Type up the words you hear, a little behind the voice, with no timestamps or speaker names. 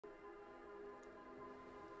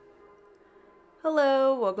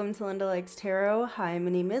Hello, welcome to Linda Likes Tarot. Hi, my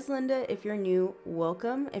name is Linda. If you're new,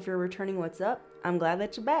 welcome. If you're returning, what's up? I'm glad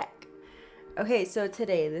that you're back. Okay, so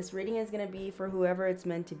today, this reading is going to be for whoever it's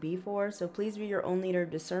meant to be for, so please be your own leader of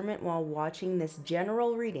discernment while watching this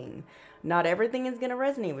general reading. Not everything is going to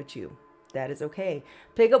resonate with you. That is okay.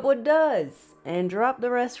 Pick up what does, and drop the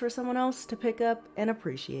rest for someone else to pick up and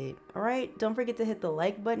appreciate. Alright, don't forget to hit the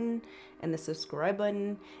like button and the subscribe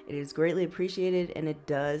button. It is greatly appreciated, and it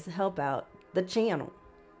does help out the channel.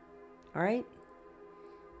 All right.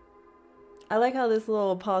 I like how this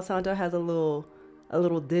little Palo Santo has a little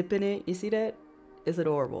dip in it. You see that? It's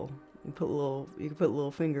adorable. You can put a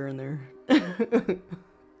little finger in there. Let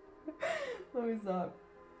me stop.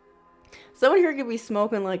 Someone here could be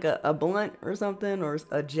smoking like a blunt or something, or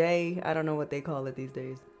a J. I don't know what they call it these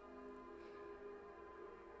days.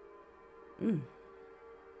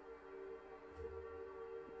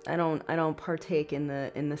 I don't partake in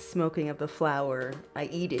the smoking of the flower. I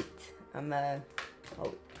eat it. I'd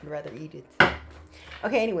rather eat it.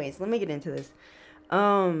 Okay, anyways, let me get into this.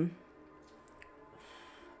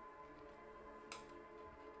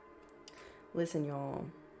 Listen, y'all.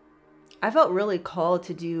 I felt really called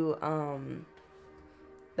to do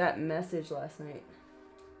that message last night.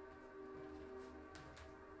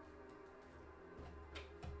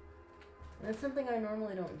 That's something I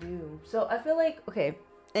normally don't do. So I feel like, okay,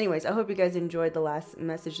 anyways, I hope you guys enjoyed the last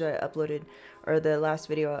message that I uploaded, or the last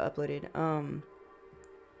video I uploaded.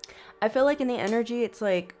 I feel like in the energy, it's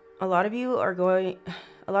like a lot of you are going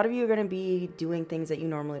to be doing things that you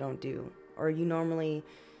normally don't do, or you normally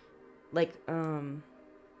like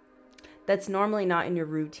that's normally not in your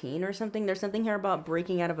routine or something. There's something here about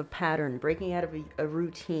breaking out of a pattern, breaking out of a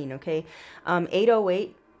routine. Okay,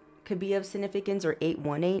 808 could be of significance, or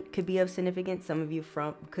 818 could be of significance. Some of you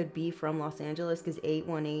could be from Los Angeles, because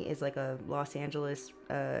 818 is like a Los Angeles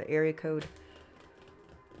area code.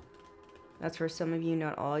 That's for some of you,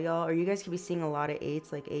 not all y'all. Or you guys could be seeing a lot of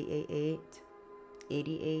 8s, like 888,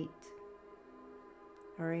 88.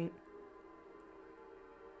 All right.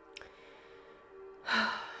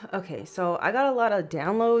 Okay, so I got a lot of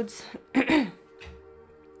downloads. I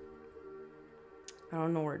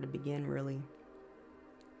don't know where to begin, really.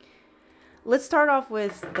 Let's start off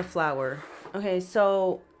with the flower. Okay,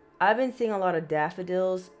 so I've been seeing a lot of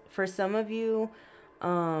daffodils. For some of you,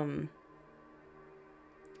 you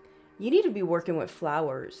need to be working with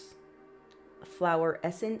flowers. Flower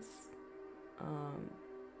essence.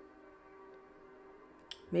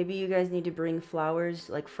 Maybe you guys need to bring flowers,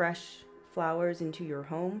 like fresh flowers, into your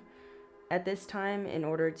home at this time in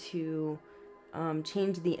order to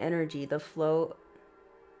change the energy, the flow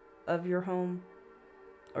of your home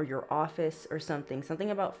or your office or something. Something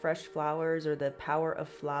about fresh flowers or the power of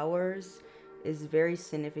flowers is very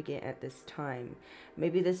significant at this time.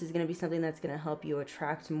 Maybe this is going to be something that's going to help you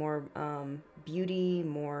attract more beauty,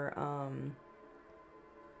 more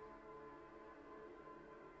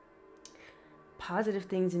positive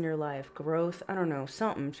things in your life, growth. I don't know,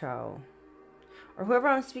 something, child. Or whoever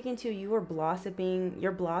I'm speaking to, you're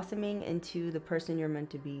blossoming into the person you're meant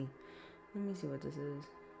to be. Let me see what this is.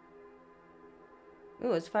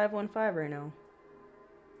 Ooh, it's 515 right now.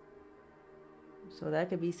 So that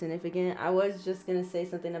could be significant. I was just going to say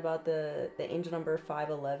something about the angel number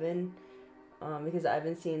 511. Because I've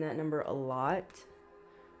been seeing that number a lot.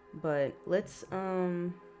 But let's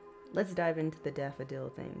dive into the daffodil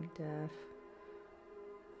thing.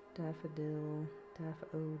 Daffodil.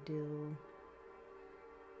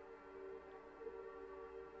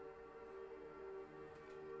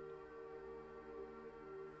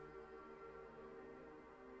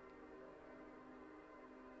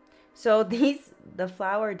 So the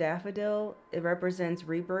flower daffodil, it represents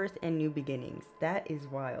rebirth and new beginnings. That is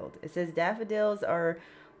wild. It says daffodils are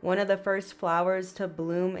one of the first flowers to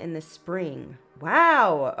bloom in the spring.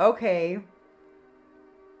 Wow. Okay.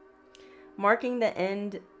 Marking the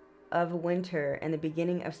end of winter and the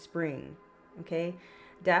beginning of spring. Okay.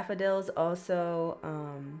 Daffodils also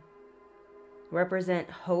represent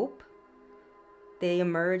hope. They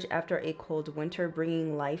emerge after a cold winter,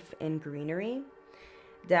 bringing life and greenery.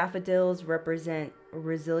 Daffodils represent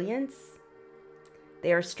resilience.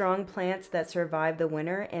 They are strong plants that survive the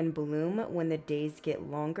winter and bloom when the days get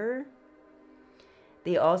longer.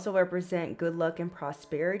 They also represent good luck and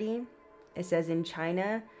prosperity. It says in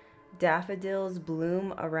China, daffodils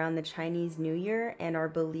bloom around the Chinese New Year and are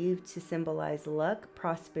believed to symbolize luck,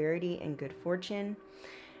 prosperity, and good fortune.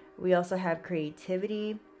 We also have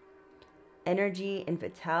creativity, energy, and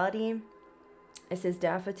vitality. It says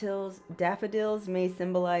daffodils may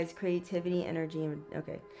symbolize creativity, energy, and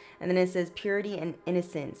okay. And then it says purity and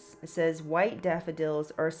innocence. It says white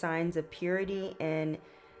daffodils are signs of purity and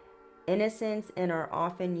innocence and are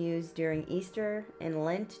often used during Easter and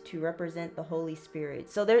Lent to represent the Holy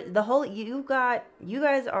Spirit. So there, the whole you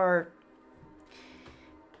guys are,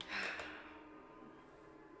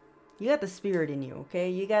 you got the Spirit in you, okay?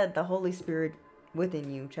 You got the Holy Spirit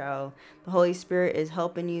within you, child. The Holy Spirit is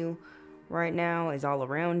helping you right now, is all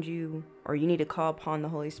around you, or you need to call upon the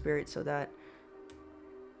Holy Spirit so that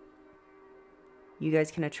you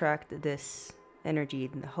guys can attract this energy,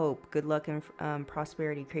 the hope, good luck, and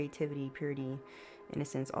prosperity, creativity, purity,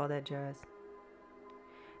 innocence, all that jazz.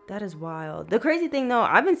 That is wild. The crazy thing though,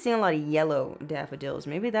 I've been seeing a lot of yellow daffodils.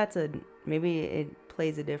 Maybe it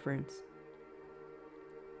plays a difference.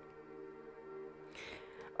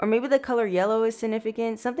 Or maybe the color yellow is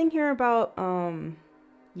significant. Something here about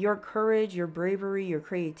your courage, your bravery, your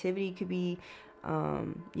creativity could be,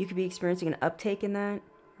 you could be experiencing an uptake in that,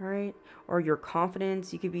 all right? Or your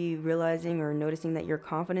confidence, you could be realizing or noticing that your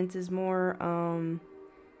confidence is more, let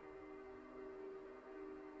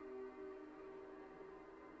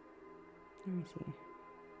me see.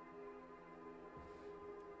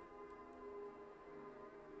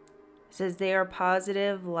 It says they are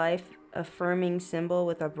positive, life-affirming symbol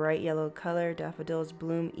with a bright yellow color. Daffodils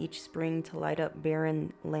bloom each spring to light up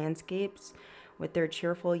barren landscapes with their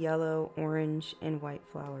cheerful yellow, orange, and white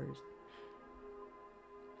flowers.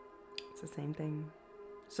 It's the same thing.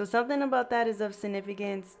 So something about that is of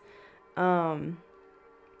significance.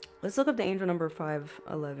 Let's look up the angel number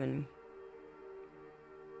 511.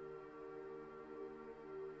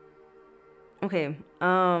 Okay.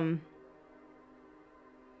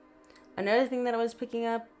 Another thing that I was picking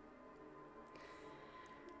up.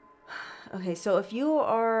 Okay, so if you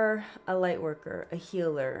are a light worker, a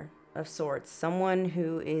healer of sorts, someone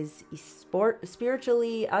who is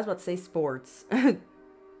spiritually, I was about to say sports.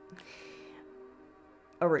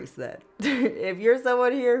 Erase that. If you're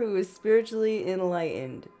someone here who is spiritually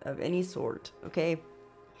enlightened of any sort, okay,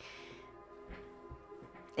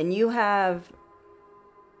 and you have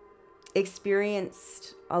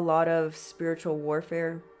experienced a lot of spiritual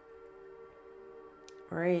warfare,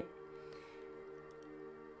 all right,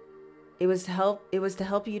 it was to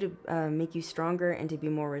help you to make you stronger and to be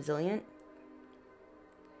more resilient,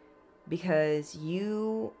 because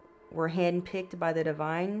you were handpicked by the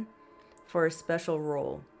divine for a special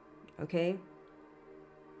role, okay?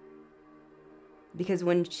 Because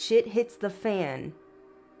when shit hits the fan,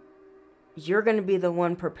 you're going to be the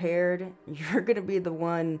one prepared. You're going to be the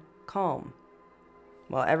one calm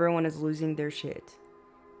while everyone is losing their shit,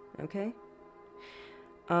 okay?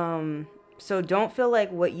 So don't feel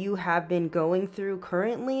like what you have been going through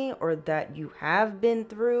currently, or that you have been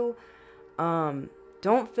through,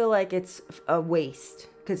 don't feel like it's a waste,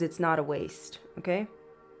 because it's not a waste, okay?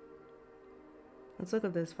 Let's look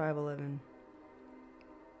at this 511.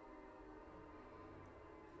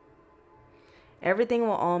 Everything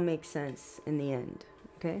will all make sense in the end,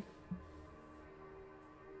 okay?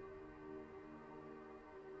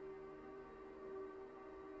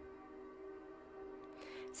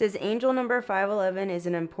 It says angel number 511 is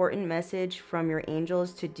an important message from your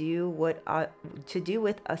angels to do with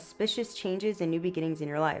auspicious changes and new beginnings in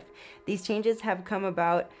your life. These changes have come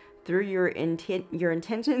about through your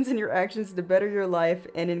intentions and your actions to better your life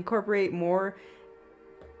and incorporate more.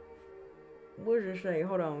 What did it say?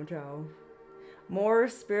 Hold on, child. More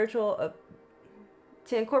spiritual.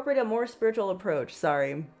 To incorporate a more spiritual approach.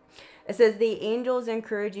 Sorry. It says the angels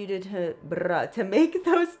encourage you to make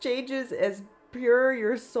those changes as pure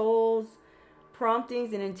your soul's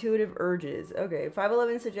promptings and intuitive urges. Okay,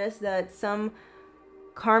 511 suggests that some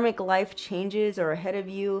karmic life changes are ahead of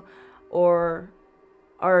you or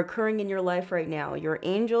are occurring in your life right now. Your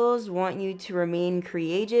angels want you to remain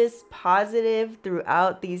courageous, positive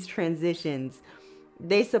throughout these transitions.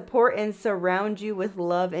 They support and surround you with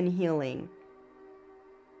love and healing.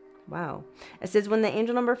 Wow. It says when the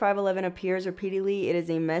angel number 511 appears repeatedly, it is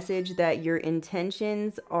a message that your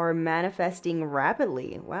intentions are manifesting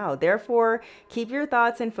rapidly. Wow. Therefore, keep your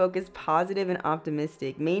thoughts and focus positive and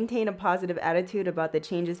optimistic. Maintain a positive attitude about the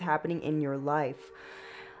changes happening in your life.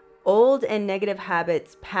 Old and negative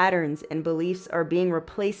habits, patterns, and beliefs are being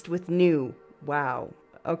replaced with new. Wow.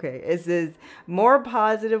 Okay. It says more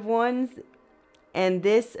positive ones, and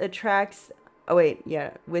this attracts... Oh, wait,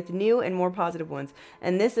 yeah, with new and more positive ones.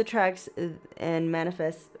 And this attracts and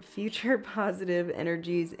manifests future positive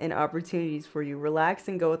energies and opportunities for you. Relax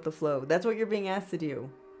and go with the flow. That's what you're being asked to do.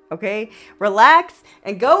 Okay? Relax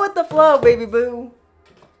and go with the flow, baby boo.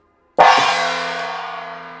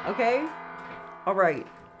 Okay? All right.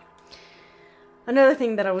 Another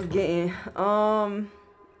thing that I was getting,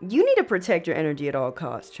 you need to protect your energy at all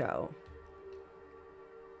costs, child.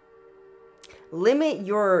 Limit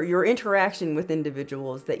your interaction with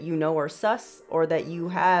individuals that you know are sus, or that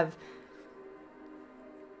you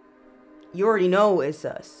already know is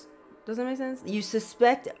sus. Does that make sense? You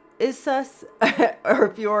suspect is sus, or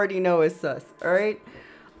if you already know is sus. All right.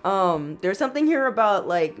 There's something here about,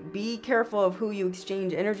 like, be careful of who you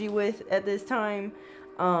exchange energy with at this time.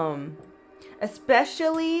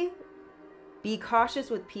 Especially be cautious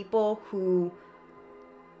with people who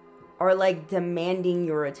are, like, demanding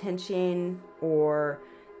your attention, or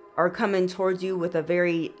are coming towards you with a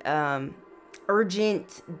very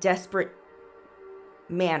urgent, desperate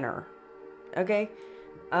manner. Okay?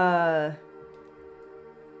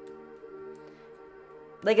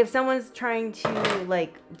 Like, if someone's trying to,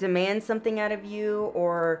 like, demand something out of you,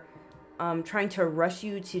 or trying to rush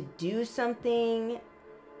you to do something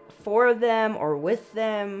for them or with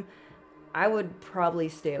them, I would probably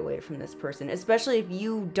stay away from this person. Especially if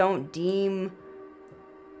you don't deem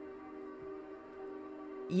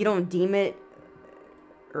it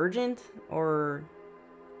urgent, or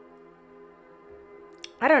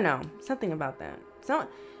I don't know, something about that.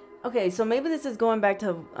 Okay, so maybe this is going back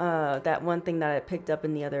to that one thing that I picked up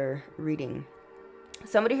in the other reading.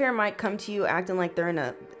 Somebody here might come to you acting like they're in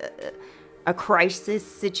a crisis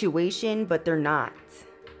situation, but they're not.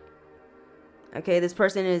 Okay, this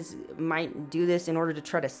person might do this in order to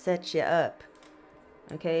try to set you up.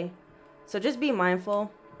 Okay, so just be mindful.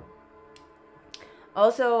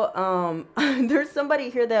 Also, there's somebody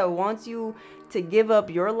here that wants you to give up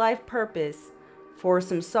your life purpose for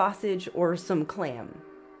some sausage or some clam.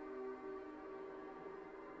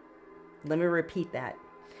 Let me repeat that.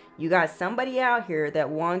 You got somebody out here that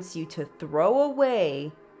wants you to throw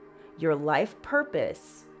away your life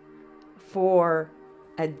purpose for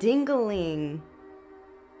a dingaling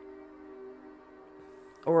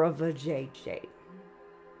or a vajayjay.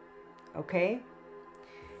 Okay?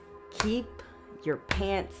 Keep your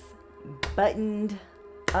pants buttoned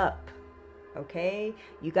up. Okay?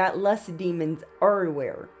 You got lust demons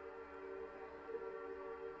everywhere.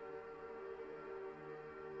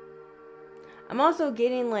 I'm also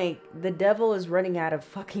getting, like, the devil is running out of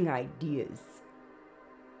fucking ideas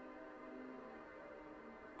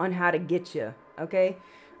on how to get you. Okay?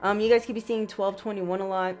 You guys could be seeing 1221 a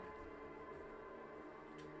lot.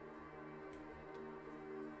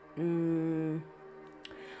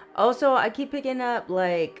 Also, I keep picking up,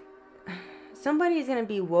 like, somebody's gonna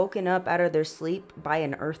be woken up out of their sleep by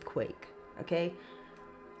an earthquake. Okay?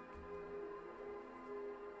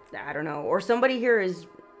 I don't know. Or somebody here is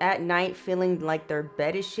at night feeling like their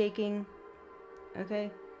bed is shaking. Okay?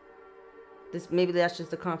 Maybe that's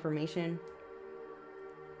just a confirmation.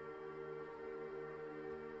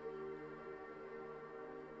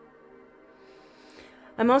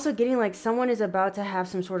 I'm also getting like someone is about to have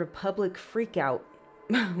some sort of public freak out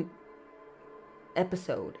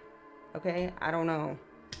episode. Okay? I don't know.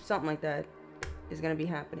 Something like that is gonna be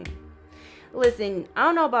happening. Listen, I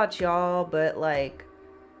don't know about y'all, but like,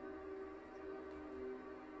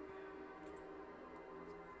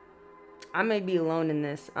 I may be alone in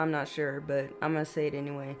this. I'm not sure, but I'm gonna say it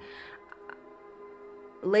anyway.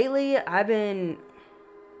 Lately, I've been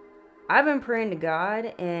praying to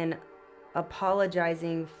God and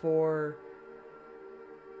apologizing for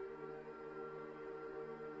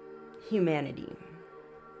humanity.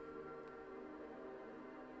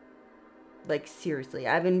 Like, seriously,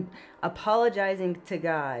 I've been apologizing to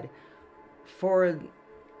God for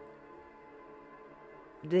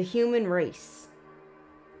the human race.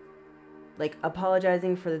 Like,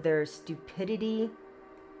 apologizing for their stupidity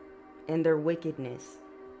and their wickedness.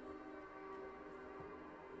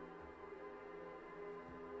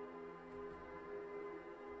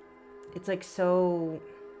 It's like so...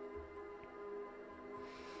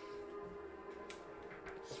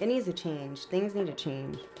 It needs to change. Things need to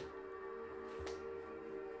change.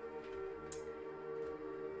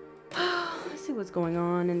 Let's see what's going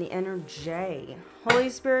on in the energy. Holy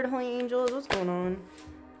Spirit, Holy Angels, what's going on?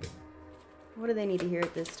 What do they need to hear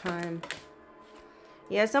at this time?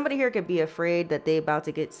 Yeah, somebody here could be afraid that they're about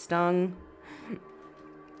to get stung.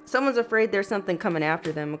 Someone's afraid there's something coming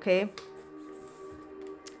after them, okay?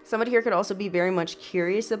 Somebody here could also be very much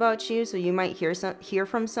curious about you, so you might hear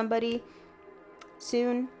from somebody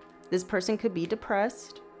soon. This person could be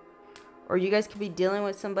depressed, or you guys could be dealing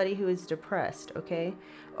with somebody who is depressed, okay?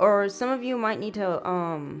 Or some of you might need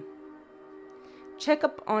to check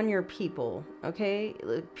up on your people, okay?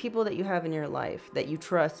 People that you have in your life that you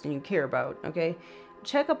trust and you care about, okay?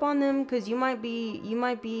 check up on them, because you might be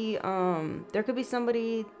there could be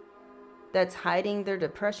somebody that's hiding their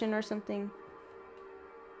depression or something,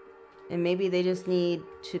 and maybe they just need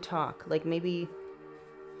to talk. Like, maybe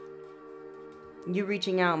you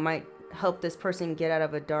reaching out might help this person get out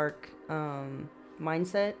of a dark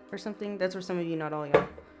mindset or something. That's for some of you, not all y'all.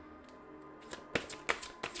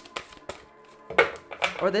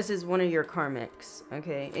 Or this is one of your karmics,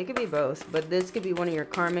 okay? It could be both, but this could be one of your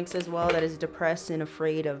karmics as well that is depressed and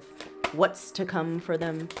afraid of what's to come for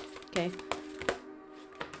them, okay?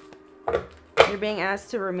 You're being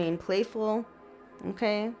asked to remain playful,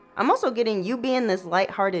 okay? I'm also getting you being this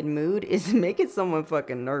lighthearted mood is making someone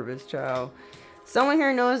fucking nervous, child. Someone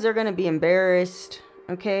here knows they're going to be embarrassed,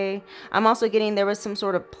 okay? I'm also getting there was some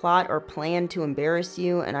sort of plot or plan to embarrass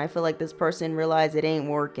you, and I feel like this person realized it ain't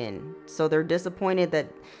working. So they're disappointed that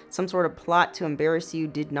some sort of plot to embarrass you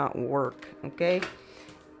did not work, okay?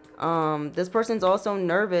 This person's also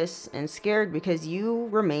nervous and scared because you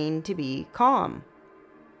remain to be calm.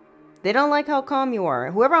 They don't like how calm you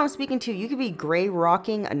are. Whoever I'm speaking to, you could be gray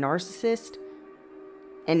rocking a narcissist,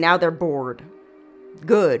 and now they're bored.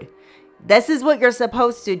 Good. This is what you're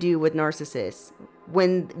supposed to do with narcissists.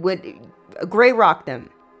 When gray rock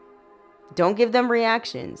them. Don't give them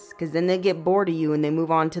reactions, because then they get bored of you and they move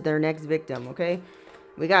on to their next victim, okay?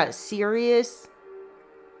 We got serious.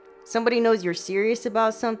 Somebody knows you're serious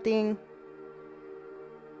about something.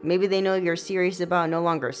 Maybe they know you're serious about no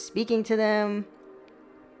longer speaking to them,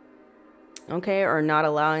 okay? Or not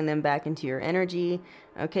allowing them back into your energy,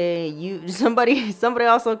 okay? Somebody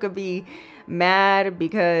also could be mad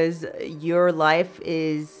because your life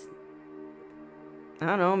is, I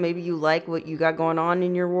don't know, maybe you like what you got going on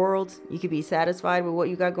in your world. You could be satisfied with what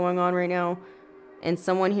you got going on right now. And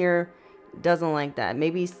someone here doesn't like that.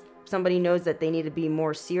 Maybe somebody knows that they need to be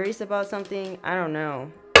more serious about something. I don't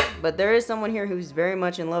know. But there is someone here who's very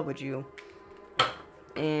much in love with you.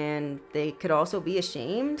 And they could also be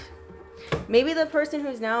ashamed. Maybe the person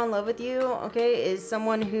who's now in love with you, okay, is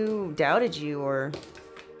someone who doubted you or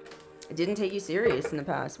didn't take you serious in the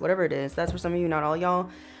past. Whatever it is. That's for some of you, not all y'all.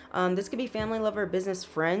 This could be family, lover, business,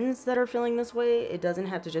 friends that are feeling this way. It doesn't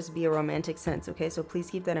have to just be a romantic sense, okay? So please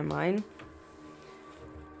keep that in mind.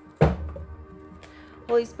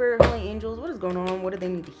 Holy Spirit, Holy Angels, what is going on? What do they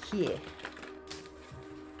need to hear?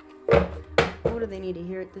 What do they need to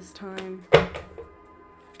hear at this time?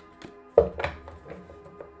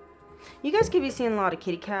 You guys could be seeing a lot of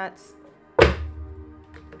kitty cats.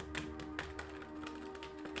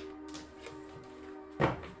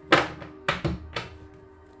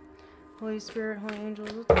 Holy Spirit, Holy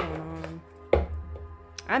Angels, what's going on?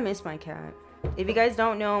 I miss my cat. If you guys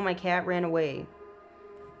don't know, my cat ran away.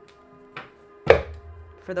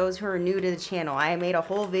 For those who are new to the channel, I made a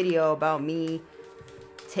whole video about me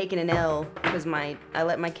taking an L because I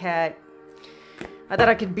let my cat, I thought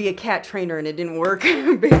I could be a cat trainer and it didn't work,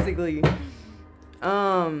 basically.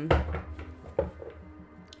 But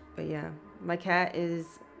yeah, my cat is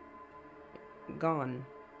gone.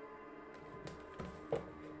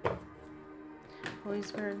 Holy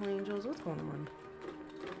Spirit, Holy Angels, what's going on?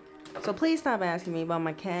 So please stop asking me about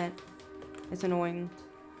my cat. It's annoying.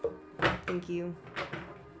 Thank you.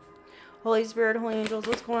 Holy Spirit, Holy Angels,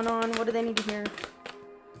 what's going on? What do they need to hear?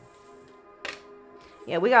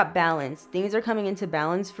 Yeah, we got balance. Things are coming into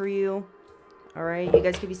balance for you. All right, you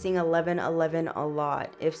guys could be seeing 1111 a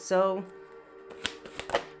lot. If so,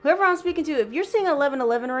 whoever I'm speaking to, if you're seeing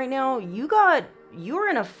 1111 right now, you're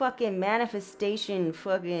in a fucking manifestation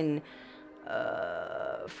fucking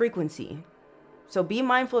frequency. So be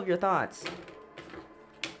mindful of your thoughts.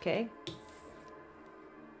 Okay?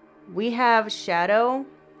 We have shadow.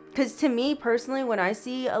 Because to me personally, when I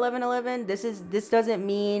see 1111, this doesn't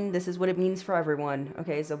mean this is what it means for everyone.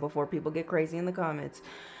 Okay, so before people get crazy in the comments.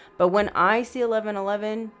 But when I see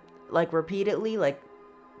 1111, like repeatedly, like,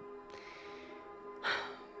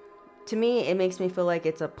 to me, it makes me feel like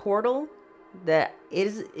it's a portal that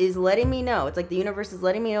is letting me know. It's like the universe is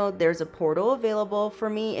letting me know there's a portal available for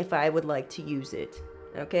me if I would like to use it.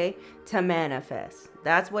 Okay? To manifest.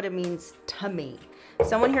 That's what it means to me.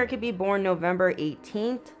 Someone here could be born November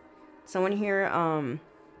 18th. Someone here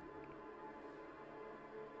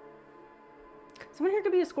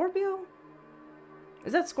could be a Scorpio.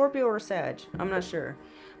 Is that Scorpio or Sag? I'm not sure.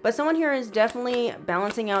 But someone here is definitely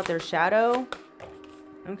balancing out their shadow.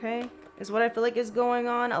 Okay? Is what I feel like is going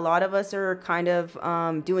on. A lot of us are kind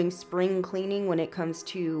of doing spring cleaning when it comes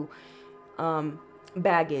to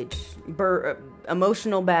baggage.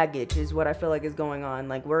 Emotional baggage is what I feel like is going on.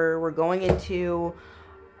 Like we're going into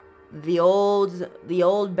the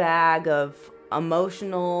old bag of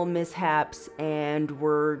emotional mishaps, and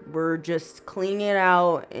we're just cleaning it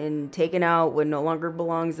out and taking out what no longer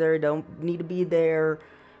belongs there, don't need to be there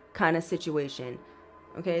kind of situation.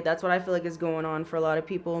 Okay, that's what I feel like is going on for a lot of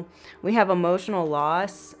people. We have emotional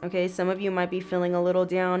loss. Okay, some of you might be feeling a little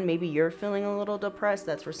down. Maybe you're feeling a little depressed.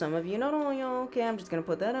 That's for some of you. Not only, okay, I'm just going to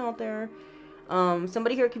put that out there.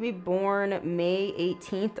 Somebody here could be born May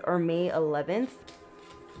 18th or May 11th.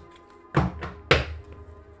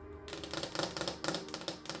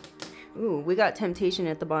 Ooh, we got temptation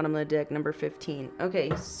at the bottom of the deck, number 15.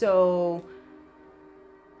 Okay, so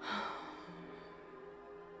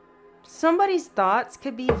somebody's thoughts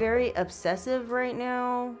could be very obsessive right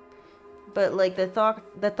now, but like the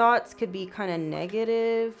thoughts could be kind of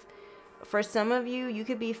negative. For some of you, you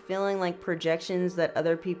could be feeling like projections that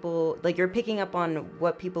other people, like you're picking up on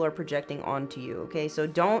what people are projecting onto you. Okay, so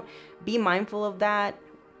don't be mindful of that.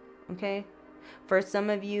 Okay, for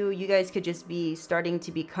some of you, you guys could just be starting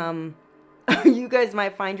to become, you guys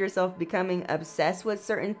might find yourself becoming obsessed with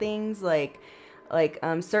certain things, like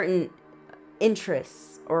certain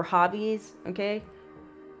interests or hobbies, okay?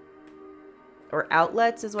 Or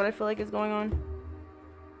outlets is what I feel like is going on.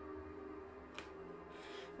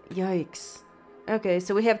 Yikes. Okay,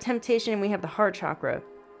 so we have temptation and we have the heart chakra.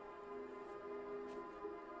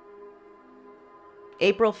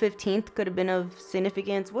 April 15th could have been of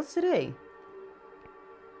significance. What's today?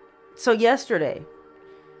 So yesterday.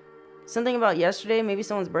 Something about yesterday. Maybe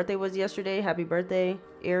someone's birthday was yesterday. Happy birthday,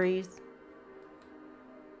 Aries.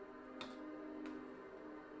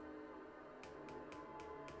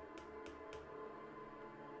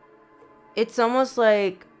 It's almost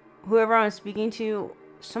like whoever I'm speaking to,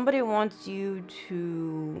 somebody wants you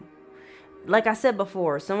to, like I said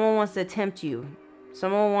before, someone wants to tempt you.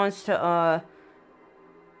 Someone wants to,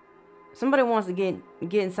 somebody wants to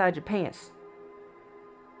get inside your pants.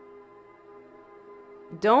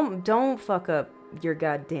 Don't fuck up your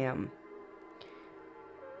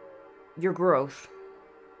growth.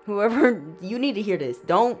 Whoever, you need to hear this.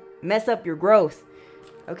 Don't mess up your growth.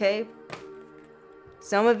 Okay?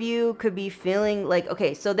 Some of you could be feeling like,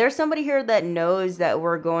 okay, so there's somebody here that knows that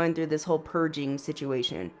we're going through this whole purging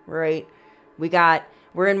situation, right?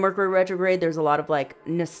 We're in Mercury retrograde. There's a lot of like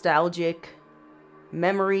nostalgic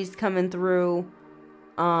memories coming through.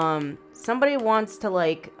 Somebody wants to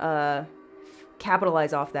like,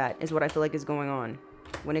 capitalize off that is what I feel like is going on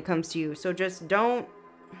when it comes to you. So just don't,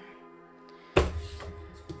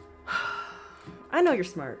 I know you're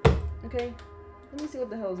smart. Okay. Let me see what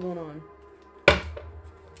the hell is going on.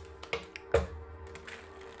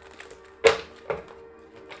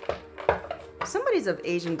 Somebody's of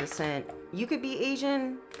Asian descent. You could be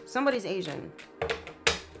Asian. Somebody's Asian.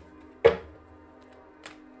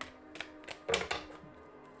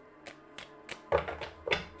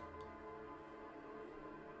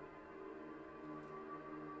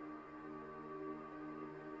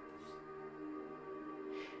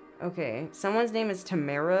 Okay, someone's name is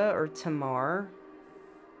Tamara or Tamar.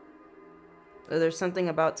 Or there's something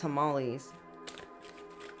about tamales.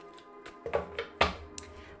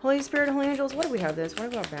 Holy Spirit, Holy Angels, what do we have this?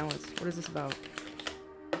 What about balance? What is this about?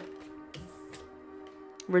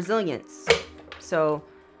 Resilience. So,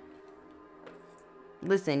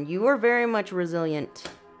 listen, you are very much resilient.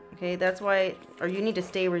 Okay, that's why, or you need to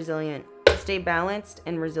stay resilient. Stay balanced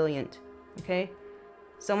and resilient. Okay?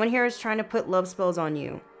 Someone here is trying to put love spells on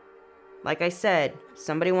you. Like I said,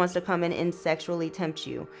 somebody wants to come in and sexually tempt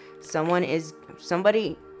you.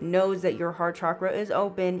 Somebody knows that your heart chakra is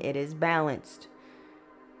open. It is balanced.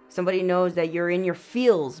 Somebody knows that you're in your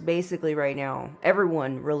feels basically right now.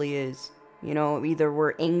 Everyone really is. You know, either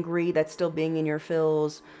we're angry, that's still being in your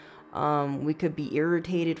feels. We could be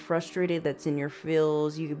irritated, frustrated, that's in your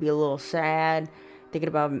feels. You could be a little sad, thinking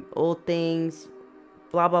about old things.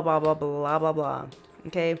 Blah, blah, blah, blah, blah, blah, blah.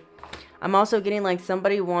 Okay? I'm also getting like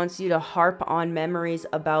somebody wants you to harp on memories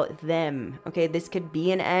about them. Okay? This could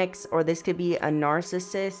be an ex, or this could be a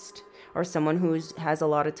narcissist, or someone who has a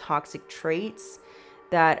lot of toxic traits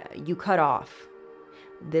that you cut off.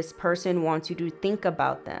 This person wants you to think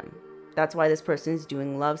about them. That's why this person is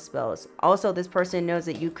doing love spells. Also, this person knows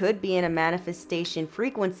that you could be in a manifestation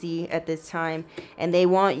frequency at this time, and they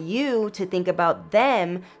want you to think about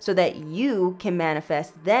them so that you can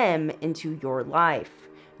manifest them into your life.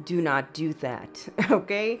 Do not do that,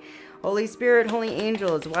 okay? Holy Spirit, Holy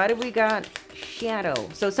Angels, why do we got shadow?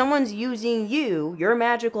 So someone's using you, your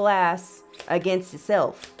magical ass, against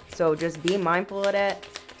itself. So just be mindful of that.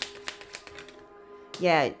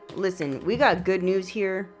 Yeah, listen, we got good news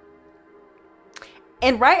here.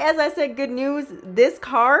 And right as I said good news, this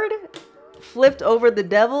card flipped over the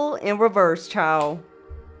devil in reverse, child.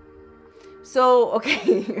 So,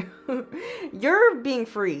 okay, you're being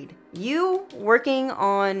freed. You working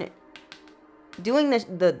on doing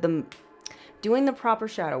doing the proper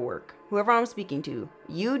shadow work. Whoever I'm speaking to,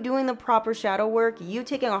 you doing the proper shadow work, you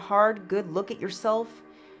taking a hard, good look at yourself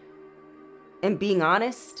and being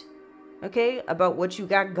honest, okay, about what you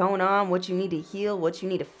got going on, what you need to heal, what you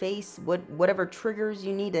need to face, whatever triggers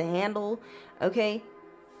you need to handle, okay?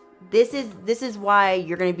 This is why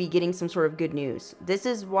you're going to be getting some sort of good news. This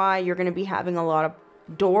is why you're going to be having a lot of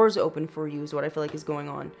doors open for you is what I feel like is going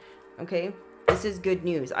on. Okay? This is good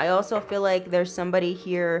news. I also feel like there's somebody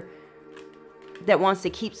here that wants to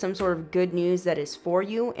keep some sort of good news that is for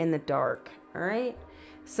you in the dark. All right?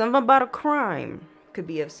 Something about a crime could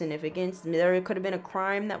be of significance. There could have been a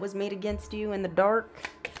crime that was made against you in the dark.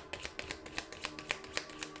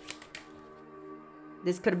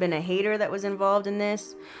 This could have been a hater that was involved in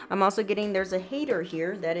this. I'm also getting there's a hater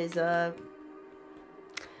here that is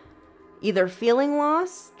either feeling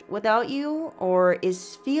lost without you or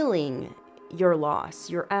is feeling your loss,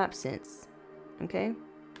 your absence. Okay?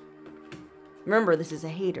 Remember, this is a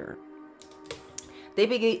hater.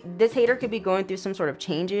 This hater could be going through some sort of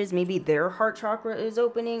changes. Maybe their heart chakra is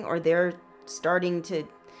opening or they're starting to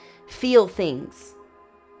feel things.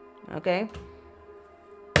 Okay?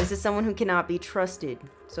 This is someone who cannot be trusted.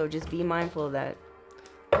 So just be mindful of that.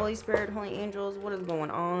 Holy Spirit, Holy Angels, what is going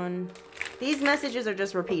on? These messages are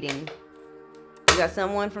just repeating. You got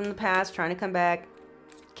someone from the past trying to come back.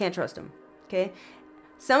 Can't trust them. Okay?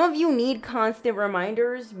 Some of you need constant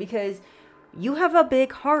reminders because you have a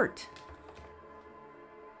big heart.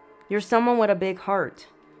 You're someone with a big heart.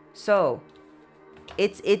 So,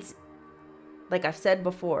 it's like I've said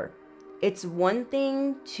before, it's one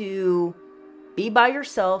thing to be by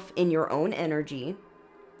yourself in your own energy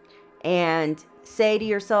and say to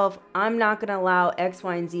yourself, I'm not going to allow X,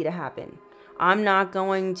 Y, and Z to happen. I'm not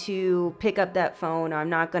going to pick up that phone. I'm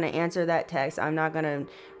not going to answer that text. I'm not going to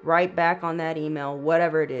write back on that email,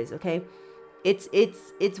 whatever it is, okay?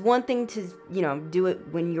 It's one thing to, you know, do it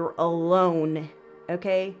when you're alone,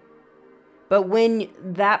 okay? But when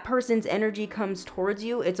that person's energy comes towards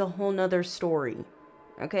you, it's a whole nother story,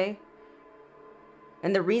 okay?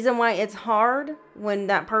 And the reason why it's hard when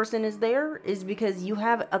that person is there is because you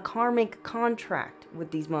have a karmic contract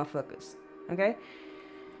with these motherfuckers. Okay?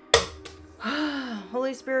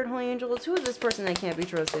 Holy Spirit, Holy Angels, who is this person that can't be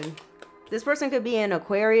trusted? This person could be an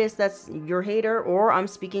Aquarius, that's your hater, or I'm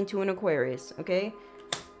speaking to an Aquarius. Okay?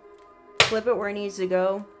 Flip it where it needs to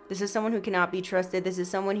go. This is someone who cannot be trusted. This is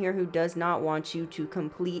someone here who does not want you to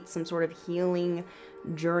complete some sort of healing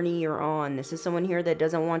journey you're on. This is someone here that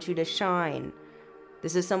doesn't want you to shine.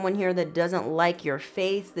 This is someone here that doesn't like your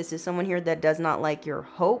faith. This is someone here that does not like your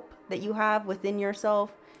hope that you have within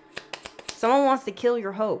yourself. Someone wants to kill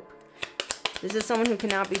your hope. This is someone who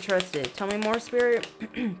cannot be trusted. Tell me more, Spirit.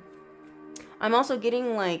 I'm also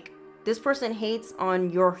getting like, this person hates on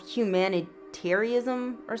your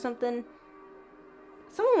humanitarianism or something.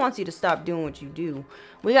 Someone wants you to stop doing what you do.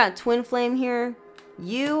 We got twin flame here.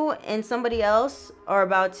 You and somebody else are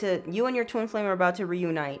about to, you and your twin flame are about to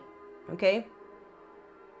reunite. Okay?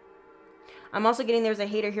 I'm also getting there's a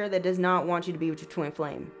hater here that does not want you to be with your twin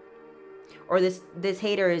flame. Or this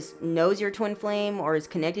hater knows your twin flame or is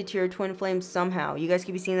connected to your twin flame somehow. You guys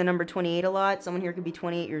could be seeing the number 28 a lot. Someone here could be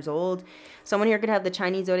 28 years old. Someone here could have the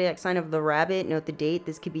Chinese zodiac sign of the rabbit. Note the date.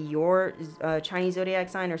 This could be your Chinese zodiac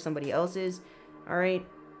sign or somebody else's. All right.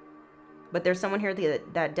 But there's someone here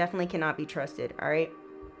that definitely cannot be trusted. All right.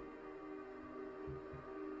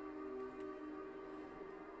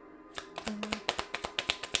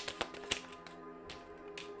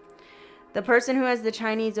 The person who has the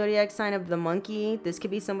Chinese zodiac sign of the monkey, this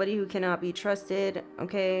could be somebody who cannot be trusted,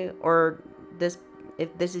 okay? Or this,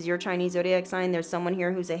 if this is your Chinese zodiac sign, there's someone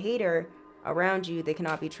here who's a hater around you that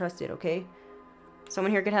cannot be trusted, okay?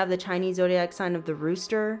 Someone here could have the Chinese zodiac sign of the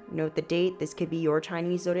rooster. Note the date. This could be your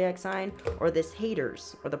Chinese zodiac sign. Or this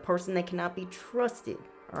haters, or the person that cannot be trusted,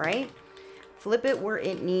 all right? Flip it where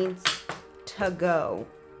it needs to go.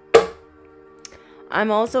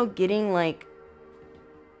 I'm also getting like,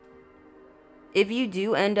 if you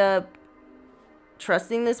do end up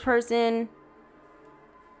trusting this person,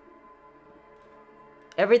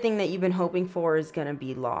 everything that you've been hoping for is going to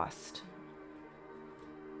be lost.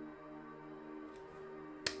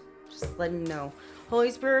 Just letting you know. Holy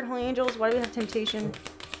Spirit, Holy Angels, why do we have temptation?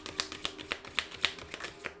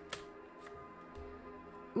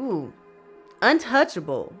 Ooh,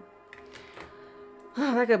 untouchable.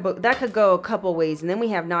 Oh, that could go a couple ways. And then we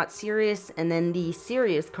have not serious, and then the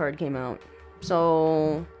serious card came out.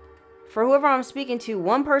 So, For whoever I'm speaking to,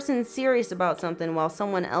 one person's serious about something while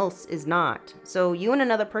someone else is not. So you and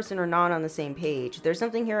another person are not on the same page. There's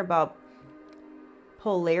something here about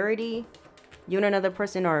polarity. You and another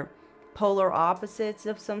person are polar opposites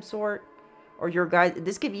of some sort. Or your guys,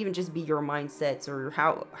 this could even just be your mindsets or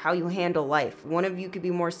how you handle life. One of you could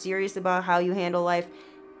be more serious about how you handle life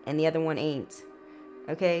and the other one ain't.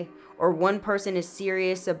 Okay? Or one person is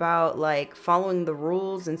serious about like following the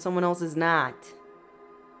rules and someone else is not.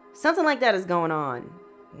 Something like that is going on.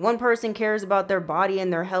 One person cares about their body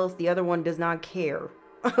and their health. The other one does not care.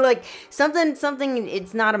 Like something,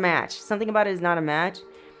 it's not a match. Something about it is not a match.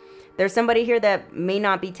 There's somebody here that may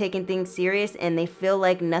not be taking things serious and they feel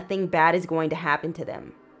like nothing bad is going to happen to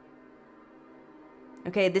them.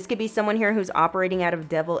 Okay, this could be someone here who's operating out of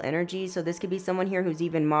devil energy. So this could be someone here who's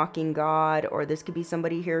even mocking God. Or this could be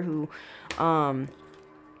somebody here who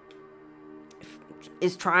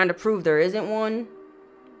is trying to prove there isn't one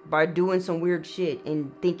by doing some weird shit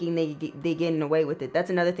and thinking they getting away with it. That's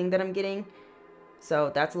another thing that I'm getting.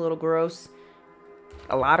 So that's a little gross.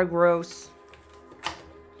 A lot of gross.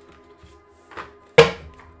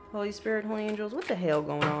 Holy Spirit, Holy Angels, what the hell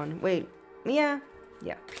going on? Wait, yeah.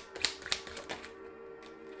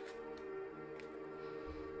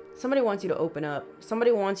 Somebody wants you to open up.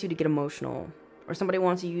 Somebody wants you to get emotional. Or somebody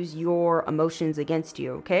wants to use your emotions against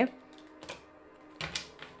you, okay?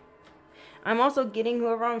 I'm also getting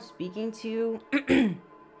whoever I'm speaking to.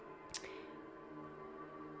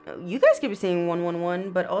 You guys could be saying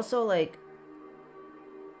 111, but also like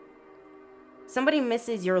somebody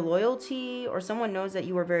misses your loyalty or someone knows that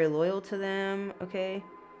you are very loyal to them, okay?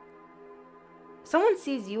 Someone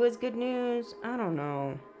sees you as good news. I don't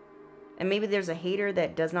know. And maybe there's a hater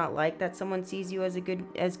that does not like that someone sees you as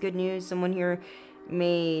good news. Someone here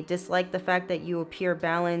may dislike the fact that you appear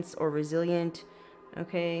balanced or resilient.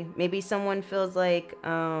 Okay, maybe someone feels like,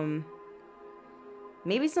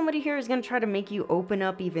 maybe somebody here is going to try to make you open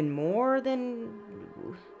up even more than,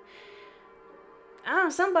 I don't know,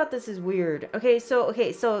 something about this is weird. Okay, so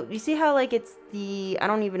you see how like it's the, I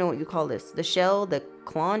don't even know what you call this, the shell, the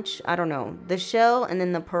conch, I don't know, the shell and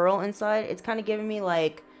then the pearl inside. It's kind of giving me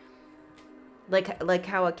like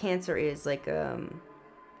how a Cancer is, like a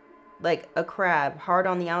crab, hard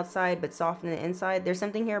on the outside but soft on the inside. There's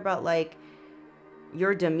something here about like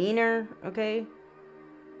your demeanor, okay?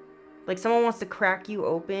 Like someone wants to crack you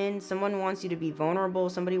open. Someone wants you to be vulnerable.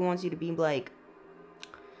 Somebody wants you to be like,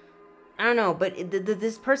 I don't know, but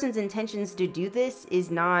this person's intentions to do this is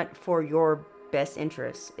not for your best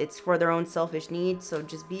interest. It's for their own selfish needs. So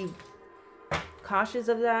just be cautious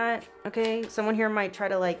of that, okay? Someone here might try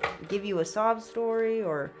to like give you a sob story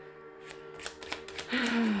or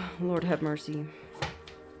Lord have mercy.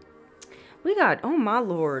 We got, oh my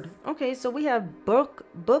Lord. Okay, so we have book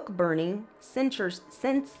burning, let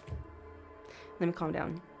me calm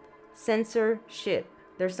down. Censorship.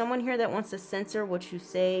 There's someone here that wants to censor what you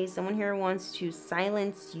say. Someone here wants to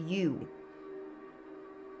silence you.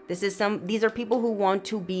 These are people who want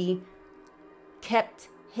to be kept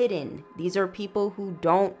hidden. These are people who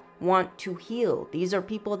don't want to heal. These are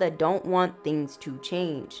people that don't want things to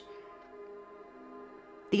change.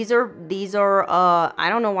 These are I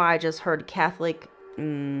don't know why I just heard Catholic.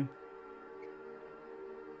 They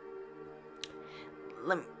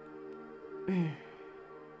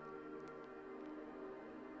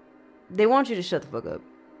want you to shut the fuck up.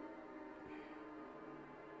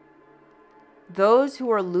 Those who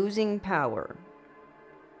are losing power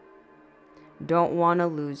don't want to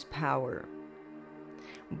lose power.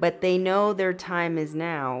 But they know their time is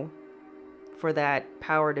now for that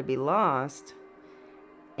power to be lost.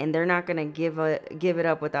 And they're not going to give it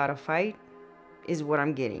up without a fight, is what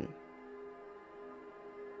I'm getting.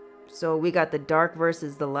 So we got the dark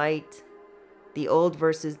versus the light, the old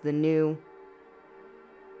versus the new.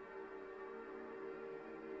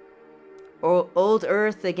 Old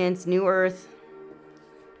earth against new earth.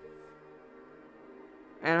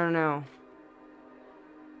 I don't know.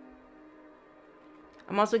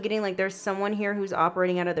 I'm also getting like there's someone here who's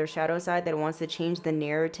operating out of their shadow side that wants to change the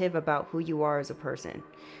narrative about who you are as a person.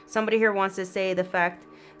 Somebody here wants to say the fact,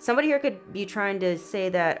 somebody here could be trying to say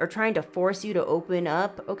that, or trying to force you to open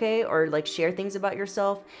up, okay? Or like share things about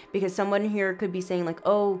yourself, because someone here could be saying like,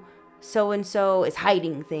 oh, so-and-so is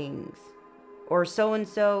hiding things. Or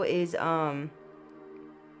so-and-so is, I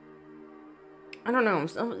don't know.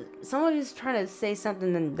 Somebody's trying to say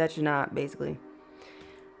something that you're not, basically.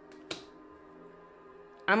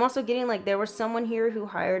 I'm also getting like there was someone here who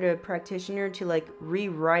hired a practitioner to like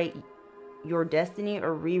rewrite your destiny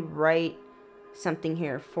or rewrite something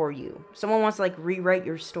here for you. Someone wants to like rewrite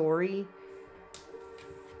your story.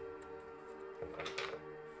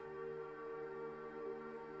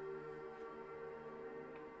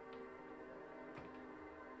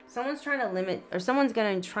 someone's trying to limit, or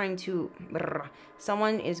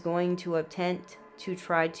someone is going to attempt to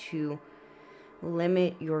try to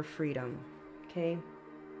limit your freedom. Okay?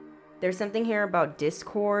 There's something here about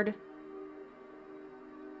discord.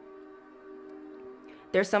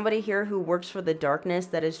 There's somebody here who works for the darkness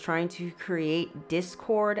that is trying to create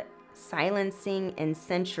discord, silencing, and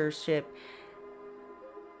censorship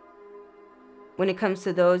when it comes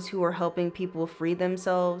to those who are helping people free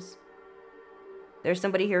themselves. There's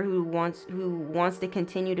somebody here who wants to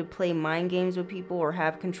continue to play mind games with people or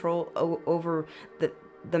have control over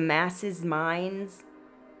the masses' minds.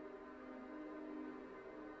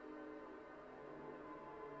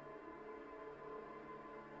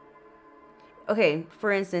 Okay,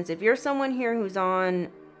 for instance, if you're someone here who's on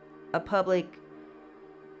a public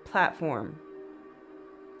platform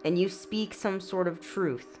and you speak some sort of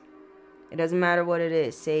truth, it doesn't matter what it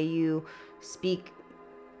is. Say you speak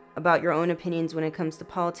about your own opinions when it comes to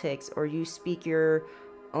politics, or you speak your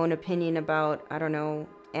own opinion about, I don't know,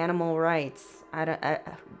 animal rights,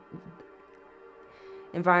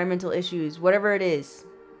 environmental issues, whatever it is.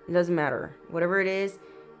 It doesn't matter. Whatever it is,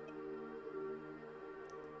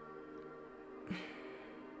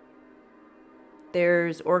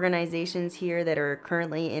 there's organizations here that are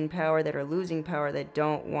currently in power, that are losing power, that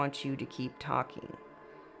don't want you to keep talking.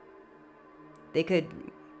 They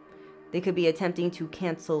could be attempting to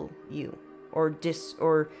cancel you or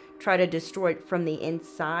try to destroy it from the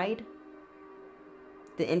inside.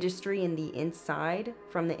 The industry in the inside,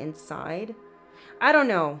 from the inside. I don't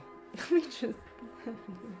know. Let me just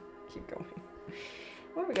keep going.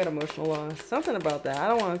 What we got emotional loss? Something about that. I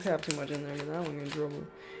don't want to tap too much in there because I don't want to get in trouble.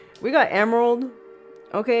 We got Emerald.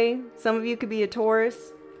 Okay, some of you could be a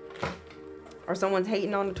Taurus, or someone's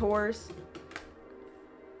hating on the Taurus,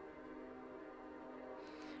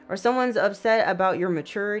 or someone's upset about your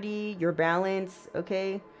maturity, your balance.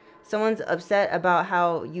 Okay, someone's upset about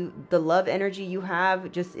how the love energy you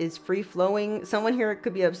have just is free flowing. Someone here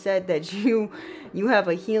could be upset that you have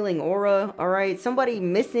a healing aura. All right, somebody's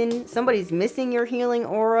missing your healing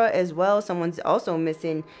aura as well. Someone's also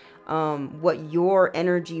missing what your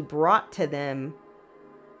energy brought to them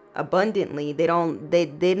abundantly. They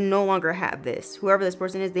no longer have this. Whoever this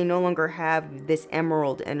person is, they no longer have this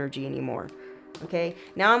emerald energy anymore. Okay,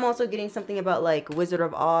 now I'm also getting something about like Wizard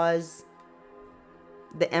of Oz,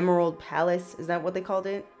 the Emerald Palace. Is that what they called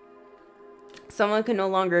it? Someone can no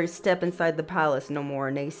longer step inside the palace no more,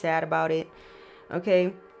 and they sad about it.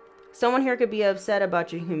 Okay, someone here could be upset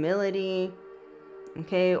about your humility.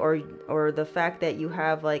 Okay, or the fact that you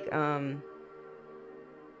have like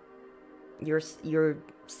you're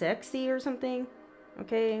sexy or something.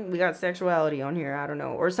 Okay, we got sexuality on here. I don't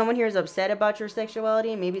know. Or someone here is upset about your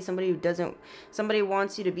sexuality. Maybe somebody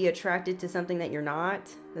wants you to be attracted to something that you're not.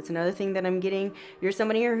 That's another thing that I'm getting. You're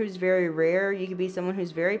somebody here who's very rare. You could be someone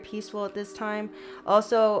who's very peaceful at this time.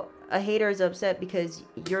 Also, a hater is upset because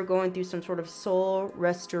you're going through some sort of soul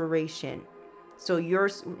restoration. So your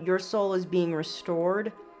soul is being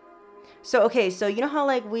restored. So, okay, so you know how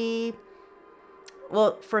like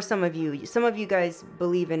well, for some of you guys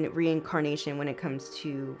believe in reincarnation when it comes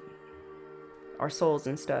to our souls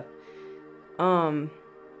and stuff.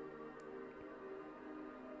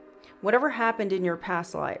 Whatever happened in your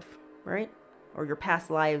past life, right? Or your past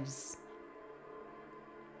lives.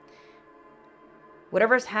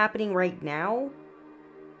 Whatever's happening right now,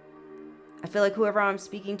 I feel like whoever I'm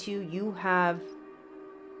speaking to, you have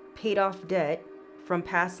paid off debt from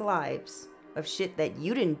past lives of shit that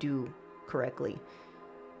you didn't do correctly.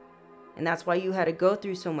 And that's why you had to go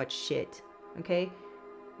through so much shit. Okay?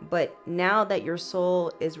 But now that your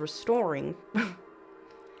soul is restoring,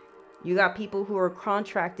 you got people who are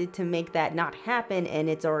contracted to make that not happen, and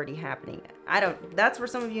it's already happening. That's for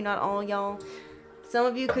some of you, not all y'all. Some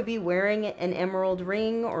of you could be wearing an emerald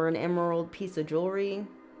ring or an emerald piece of jewelry.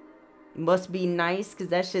 Must be nice because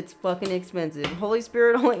that shit's fucking expensive. Holy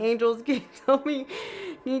Spirit, holy angels, can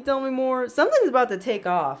you tell me more? Something's about to take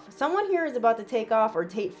off. Someone here is about to take off or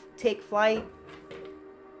take flight.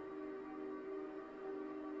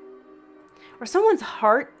 Or someone's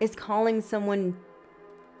heart is calling someone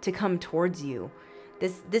to come towards you.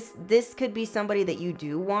 This could be somebody that you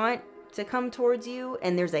do want to come towards you,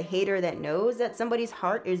 and there's a hater that knows that somebody's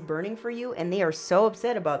heart is burning for you, and they are so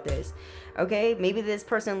upset about this. Okay, maybe this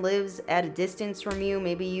person lives at a distance from you.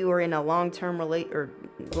 Maybe you are in a long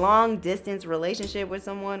distance relationship with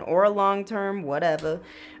someone, or a long-term, whatever.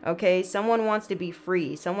 Okay, someone wants to be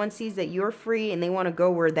free. Someone sees that you're free, and they want to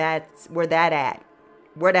go where that at.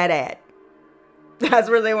 That's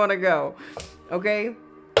where they want to go. Okay.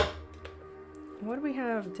 What do we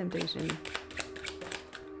have? Temptation.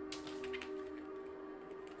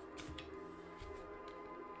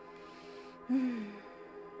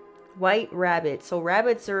 White rabbit. So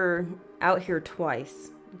rabbits are out here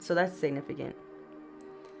twice. So that's significant.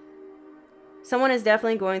 Someone is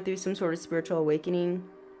definitely going through some sort of spiritual awakening.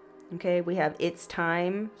 Okay, we have it's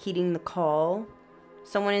time, heeding the call.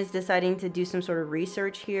 Someone is deciding to do some sort of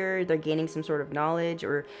research here. They're gaining some sort of knowledge,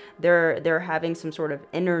 or they're having some sort of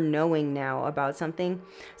inner knowing now about something.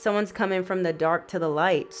 Someone's coming from the dark to the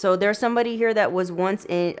light. So there's somebody here that was once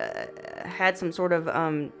in, had some sort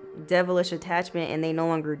of devilish attachment, and they no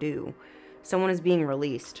longer do. Someone is being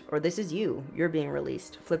released, or this is you. You're being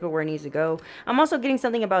released. Flip it where it needs to go. I'm also getting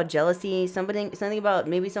something about jealousy. Something about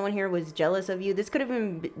maybe someone here was jealous of you. This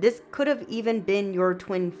could have even been your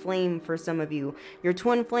twin flame for some of you. Your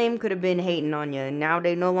twin flame could have been hating on you, and now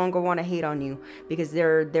they no longer want to hate on you because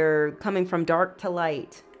they're coming from dark to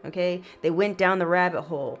light. Okay, they went down the rabbit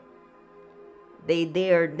hole.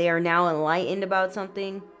 They are now enlightened about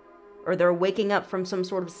something. Or they're waking up from some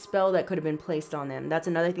sort of spell that could have been placed on them. That's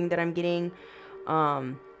another thing that I'm getting.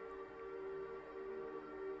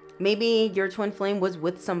 Maybe your twin flame was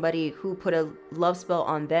with somebody who put a love spell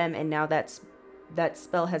on them, and now that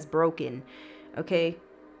spell has broken. Okay?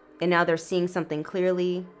 And now they're seeing something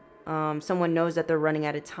clearly. Someone knows that they're running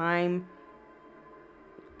out of time.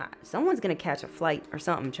 Someone's going to catch a flight or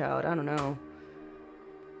something, child. I don't know.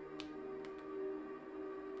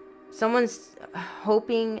 Someone's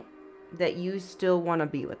hoping that you still want to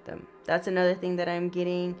be with them. That's another thing that I'm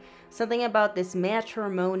getting. Something about this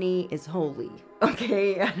matrimony is holy.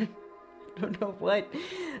 Okay? I don't know what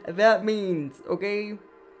that means. Okay?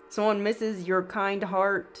 Someone misses your kind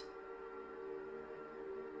heart.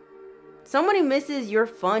 Somebody misses your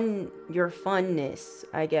funness,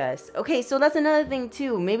 I guess. Okay, so that's another thing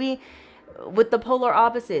too. Maybe with the polar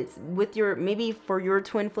opposites, with maybe for your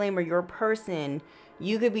twin flame or your person,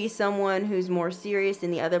 you could be someone who's more serious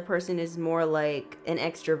and the other person is more like an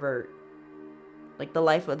extrovert. Like the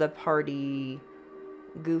life of the party,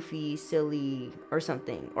 goofy, silly, or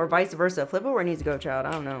something. Or vice versa. Flip it where it needs to go, child.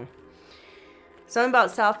 I don't know. Something about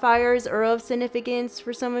sapphires are of significance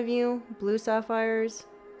for some of you. Blue sapphires.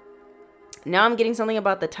 Now I'm getting something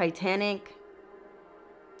about the Titanic.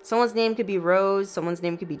 Someone's name could be Rose. Someone's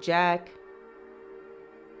name could be Jack.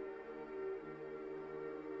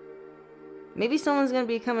 Maybe someone's gonna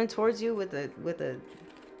be coming towards you with a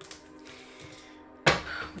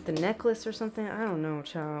necklace or something. I don't know,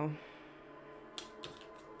 child.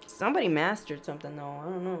 Somebody mastered something though. I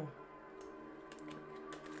don't know.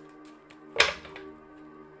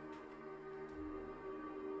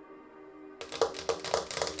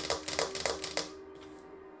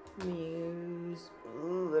 Let me use.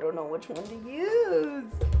 Ooh, I don't know which one to use.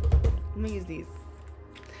 Let me use these.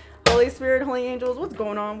 Holy Spirit, Holy Angels, what's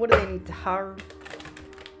going on? What do they need to hire?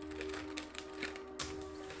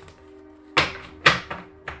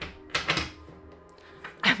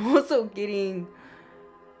 I'm also getting...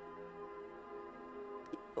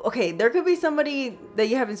 Okay, there could be somebody that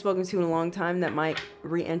you haven't spoken to in a long time that might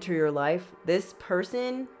re-enter your life. This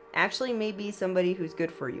person actually may be somebody who's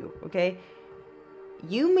good for you, okay?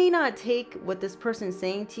 You may not take what this person's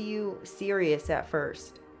saying to you serious at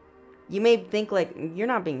first. You may think like you're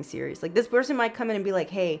not being serious. Like this person might come in and be like,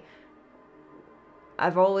 hey,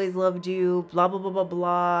 I've always loved you, blah, blah, blah, blah,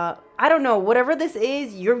 blah. I don't know. Whatever this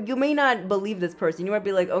is, you may not believe this person. You might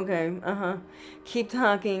be like, okay, keep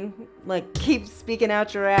talking. Like, keep speaking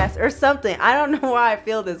out your ass or something. I don't know why I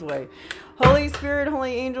feel this way. Holy Spirit,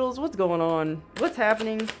 Holy Angels, what's going on? What's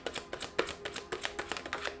happening?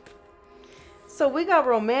 So we got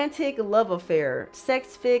romantic love affair,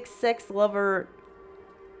 sex fix, sex lover,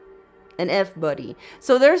 an F buddy.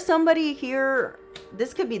 So there's somebody here,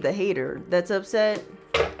 this could be the hater that's upset,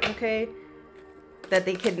 okay, that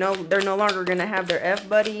they're no longer gonna have their F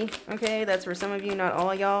buddy, okay? That's for some of you, not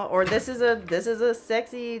all y'all. Or this is a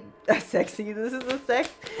sexy,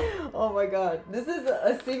 oh my god, this is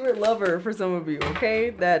a secret lover for some of you, okay,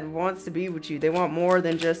 that wants to be with you. They want more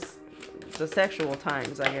than just the sexual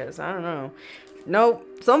times, I guess. I don't know. Nope,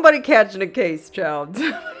 somebody catching a case, child.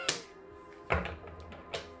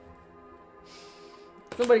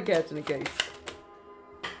 Somebody catching a case.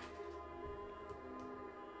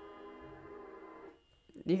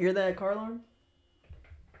 You hear that car alarm?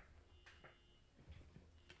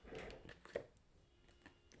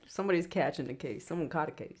 Somebody's catching a case. Someone caught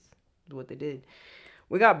a case. Is what they did.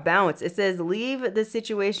 We got bounce. It says leave the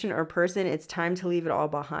situation or person. It's time to leave it all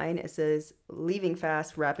behind. It says leaving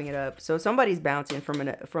fast, wrapping it up. So somebody's bouncing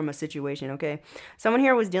from a situation, okay? Someone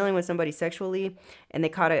here was dealing with somebody sexually and they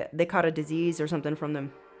caught a disease or something from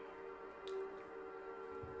them.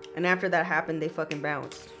 And after that happened, they fucking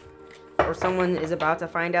bounced. or someone is about to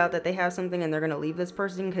find out that they have something and they're going to leave this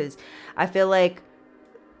person, because I feel like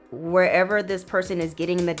wherever this person is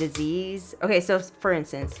getting the disease. Okay, so for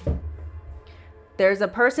instance, there's a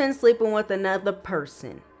person sleeping with another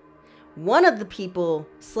person. One of the people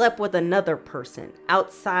slept with another person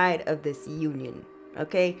outside of this union.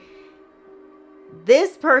 Okay,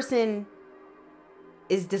 this person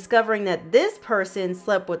is discovering that this person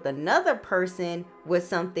slept with another person with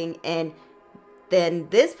something, and then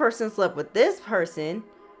this person slept with this person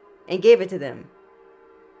and gave it to them.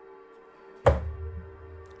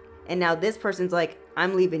 And now this person's like,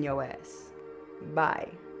 I'm leaving your ass. Bye.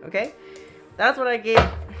 Okay? That's what I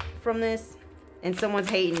get from this. And someone's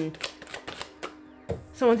hating.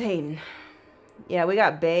 Someone's hating. Yeah, we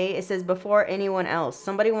got bae. It says before anyone else.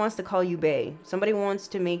 Somebody wants to call you bae. Somebody wants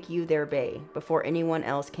to make you their bae before anyone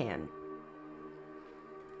else can.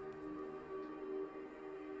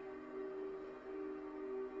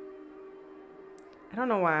 I don't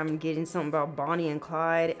know why I'm getting something about Bonnie and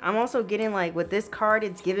Clyde. I'm also getting, like, with this card,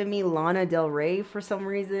 it's giving me Lana Del Rey for some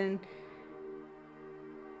reason.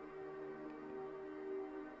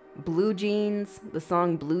 Blue Jeans, the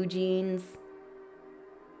song Blue Jeans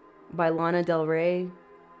by Lana Del Rey.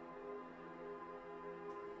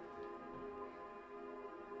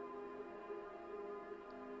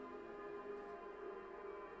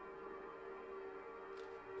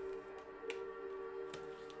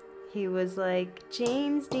 He was like,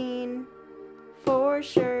 James Dean, for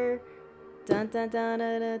sure. Dun dun dun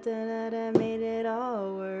dun dun dun dun, made it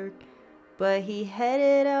all work. But he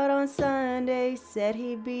headed out on Sunday, said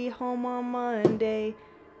he'd be home on Monday.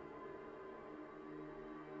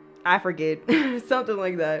 I forget. Something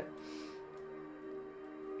like that.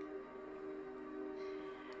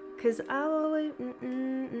 Cause I always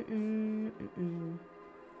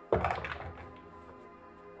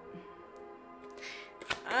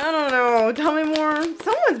I don't know. Tell me more.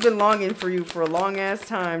 Someone's been longing for you for a long ass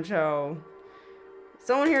time, Cho.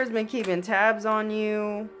 Someone here has been keeping tabs on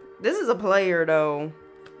you. This is a player, though,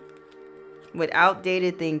 with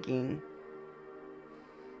outdated thinking.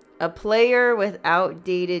 A player with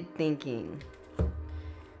outdated thinking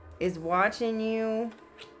is watching you.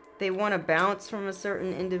 They want to bounce from a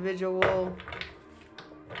certain individual.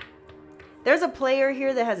 There's a player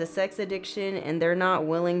here that has a sex addiction and they're not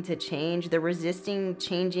willing to change. They're resisting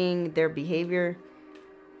changing their behavior.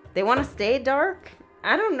 They want to stay dark.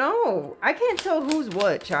 I don't know. I can't tell who's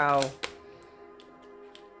what, child.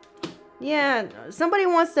 Yeah, somebody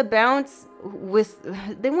wants to bounce with...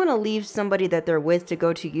 They want to leave somebody that they're with to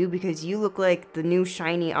go to you because you look like the new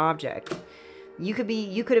shiny object. You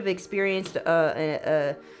could have experienced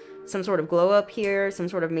some sort of glow up here, some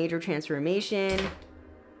sort of major transformation.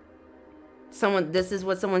 This is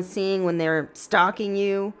what someone's seeing when they're stalking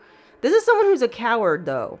you. This is someone who's a coward,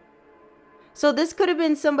 though. So this could have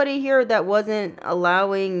been somebody here that wasn't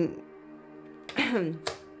allowing...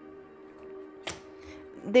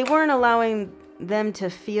 they weren't allowing them to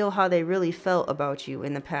feel how they really felt about you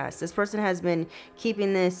in the past. This person has been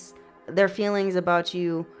keeping their feelings about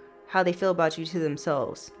you, how they feel about you, to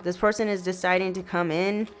themselves. This person is deciding to come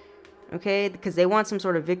in, okay, because they want some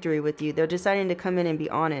sort of victory with you. They're deciding to come in and be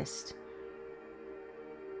honest.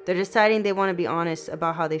 They're deciding they want to be honest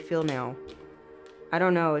about how they feel now. I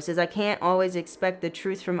don't know. It says, I can't always expect the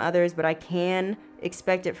truth from others, but I can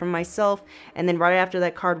expect it from myself. And then right after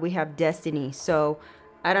that card, we have destiny. So,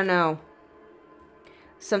 I don't know.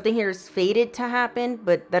 Something here is fated to happen,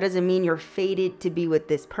 but that doesn't mean you're fated to be with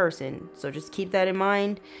this person. So just keep that in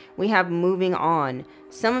mind. We have moving on.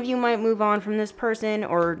 Some of you might move on from this person,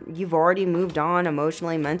 or you've already moved on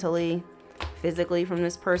emotionally, mentally, physically from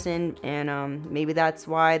this person, and maybe that's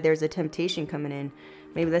why there's a temptation coming in.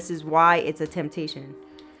 Maybe this is why it's a temptation.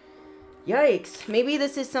 Yikes. Maybe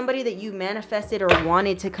this is somebody that you manifested or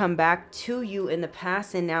wanted to come back to you in the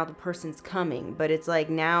past, and now the person's coming. But it's like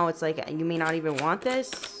now it's like you may not even want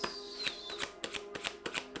this.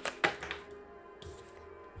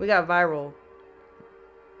 We got viral.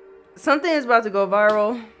 Something is about to go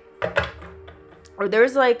viral. Or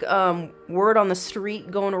there's like word on the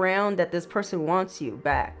street going around that this person wants you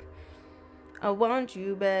back. I want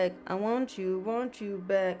you back. I want you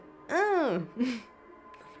back.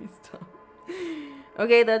 Stop.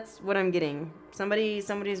 Okay, that's what I'm getting.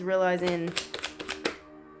 Somebody's realizing.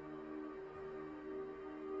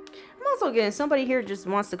 I'm also getting somebody here just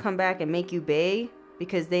wants to come back and make you bae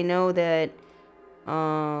because they know that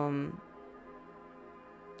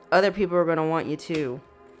other people are gonna want you too.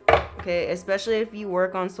 Okay, especially if you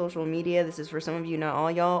work on social media. This is for some of you, not all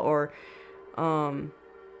y'all, or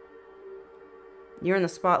You're in the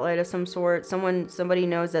spotlight of some sort. Somebody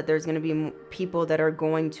knows that there's going to be people that are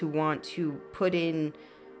going to want to put in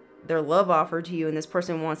their love offer to you, and this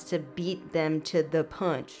person wants to beat them to the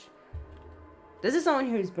punch. This is someone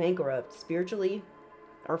who's bankrupt spiritually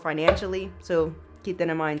or financially, so keep that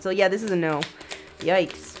in mind. So yeah, this is a no.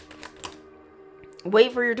 Yikes.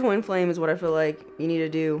 Wait for your twin flame is what I feel like you need to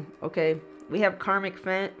do. Okay. We have karmic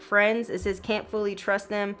friends. It says can't fully trust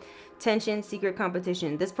them. Tension, secret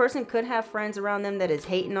competition. This person could have friends around them that is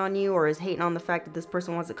hating on you, or is hating on the fact that this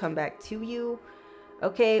person wants to come back to you.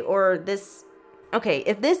 Okay. Or this. Okay.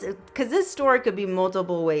 If this, because this story could be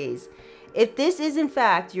multiple ways. If this is in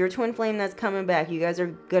fact your twin flame that's coming back, you guys are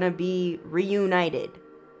going to be reunited.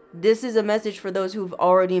 This is a message for those who've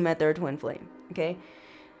already met their twin flame. Okay.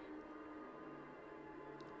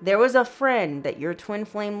 There was a friend that your twin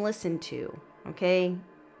flame listened to, okay?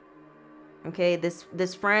 Okay,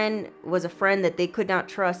 this friend was a friend that they could not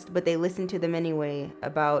trust, but they listened to them anyway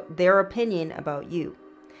about their opinion about you.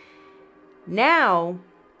 Now,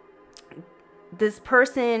 this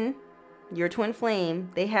person, your twin flame,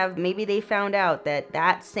 maybe they found out that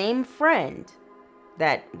that same friend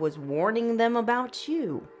that was warning them about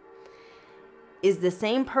you is the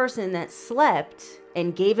same person that slept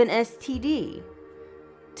and gave an STD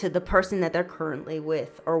to the person that they're currently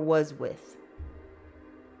with or was with.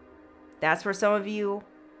 That's for some of you,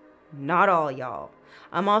 not all y'all.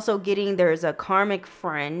 I'm also getting there's a karmic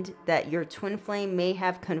friend that your twin flame may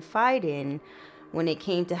have confided in when it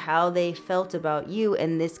came to how they felt about you,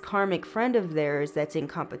 and this karmic friend of theirs that's in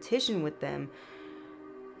competition with them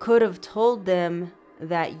could have told them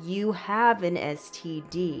that you have an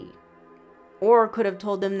STD, or could have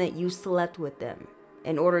told them that you slept with them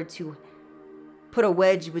in order to put a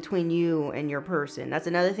wedge between you and your person. That's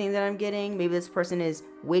another thing that I'm getting. Maybe this person is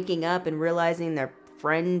waking up and realizing their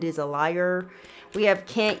friend is a liar. We have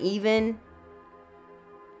can't even.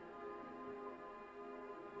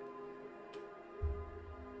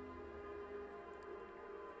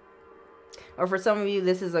 Or for some of you,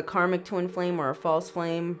 this is a karmic twin flame or a false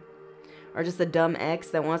flame, or just a dumb ex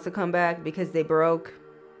that wants to come back because they broke.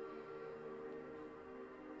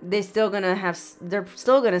 They're still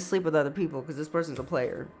gonna sleep with other people because this person's a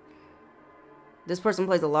player. This person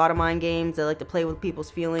plays a lot of mind games. They like to play with people's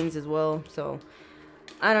feelings as well. So,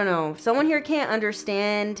 I don't know. Someone here can't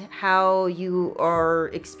understand how you are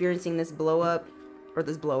experiencing this blow up. Or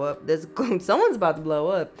this blow up. Someone's about to blow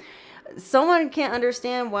up. Someone can't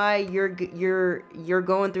understand why you're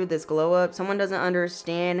going through this glow up. Someone doesn't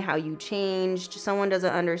understand how you changed. Someone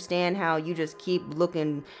doesn't understand how you just keep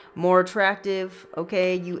looking more attractive.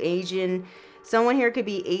 Okay, you Asian. Someone here could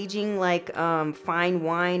be aging like fine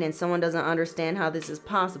wine, and someone doesn't understand how this is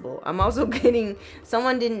possible. I'm also getting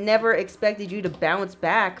someone never expected you to bounce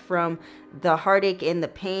back from the heartache and the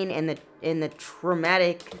pain and the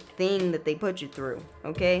traumatic thing that they put you through.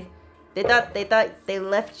 Okay, they thought they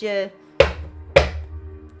left you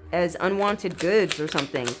as unwanted goods or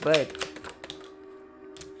something, but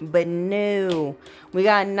no. We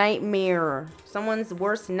got nightmare. Someone's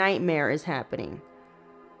worst nightmare is happening.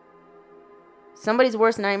 Somebody's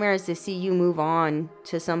worst nightmare is to see you move on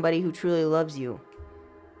to somebody who truly loves you.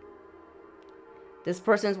 This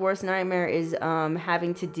person's worst nightmare is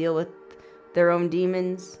having to deal with their own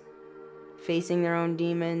demons, facing their own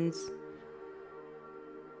demons.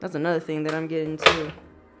 That's another thing that I'm getting too.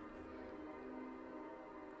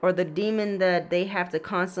 Or the demon that they have to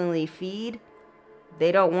constantly feed.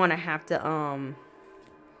 They don't want to have to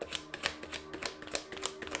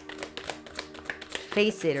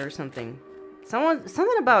face it or something.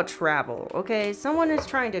 Something about travel, okay? Someone is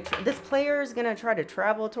trying to, this player is going to try to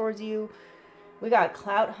travel towards you. We got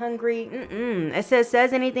clout hungry. It says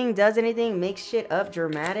anything, does anything, makes shit up,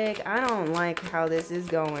 dramatic. I don't like how this is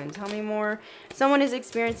going. Tell me more. Someone is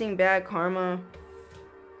experiencing bad karma.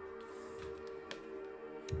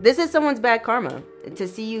 This is someone's bad karma. To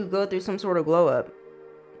see you go through some sort of glow up.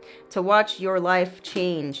 To watch your life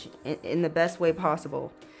change in the best way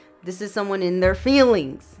possible. This is someone in their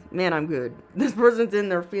feelings. Man, I'm good. This person's in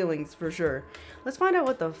their feelings for sure. Let's find out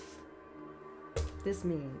what the this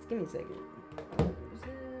means. Give me a second.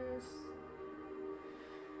 This.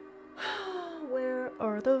 Where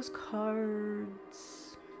are those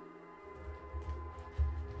cards?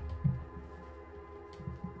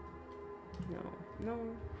 No.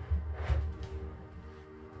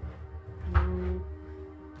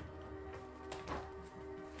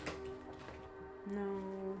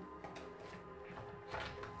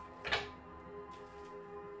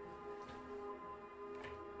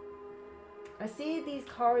 I see these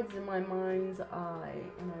cards in my mind's eye,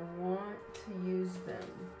 and I want to use them,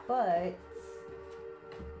 but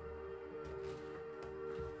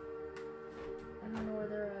where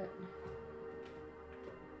they're at.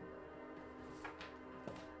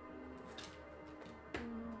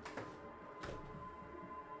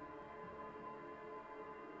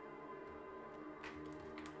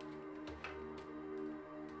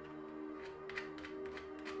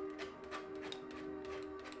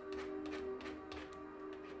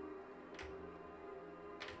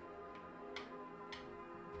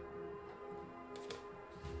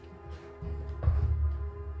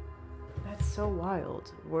 That's so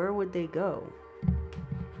wild. Where would they go?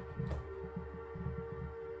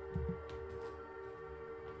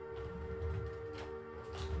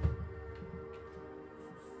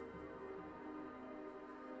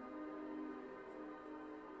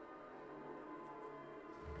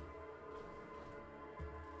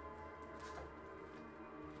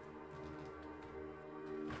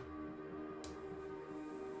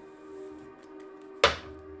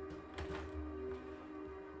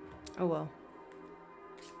 Oh well.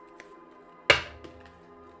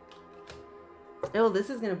 Oh, this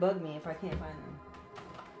is gonna bug me if I can't find them.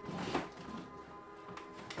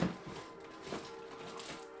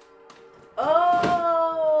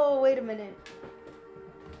 Oh, wait a minute.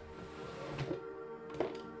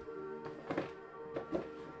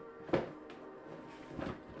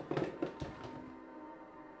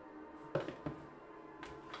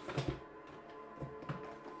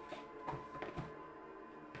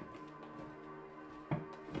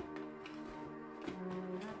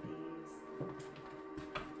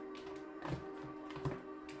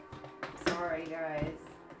 Sorry, guys.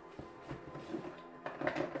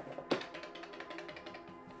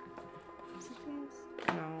 Is it these?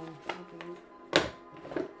 No. Okay.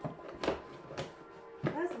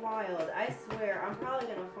 That's wild. I swear, I'm probably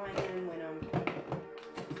gonna find him when I'm...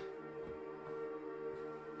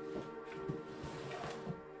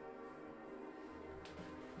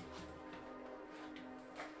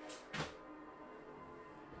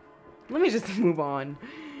 Let me just move on.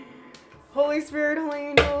 Holy Spirit, Holy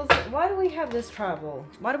Angels, why do we have this travel?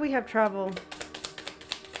 Why do we have travel?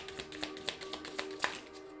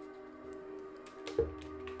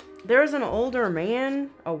 There's an older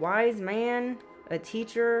man, a wise man, a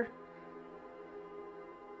teacher,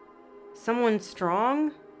 someone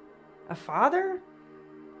strong, a father?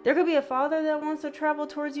 There could be a father that wants to travel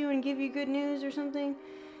towards you and give you good news or something.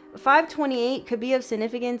 528 could be of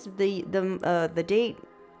significance. The date,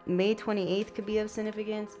 May 28th, could be of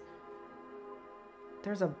significance.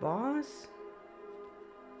 There's a boss?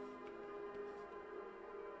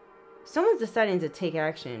 Someone's deciding to take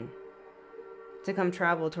action. To come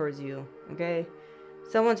travel towards you, okay?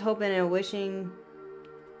 Someone's hoping and wishing.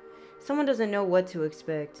 Someone doesn't know what to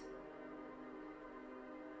expect.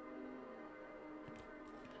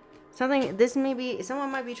 Someone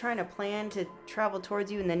might be trying to plan to travel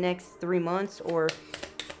towards you in the next 3 months, or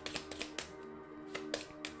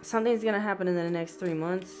something's gonna happen in the next 3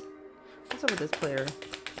 months. What's up with this player?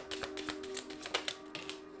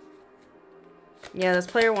 Yeah, this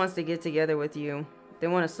player wants to get together with you. They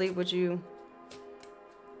want to sleep with you.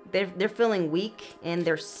 They're feeling weak and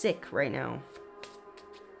they're sick right now.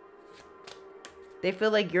 They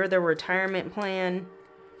feel like you're their retirement plan.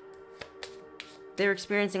 They're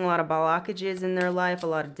experiencing a lot of blockages in their life, a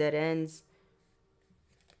lot of dead ends.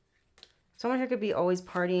 Someone here could be always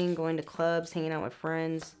partying, going to clubs, hanging out with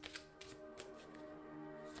friends.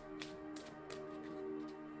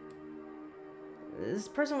 This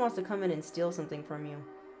person wants to come in and steal something from you.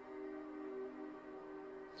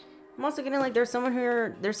 I'm also getting like there's someone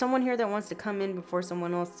here that wants to come in before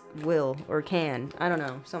someone else will or can. I don't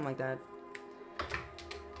know, something like that.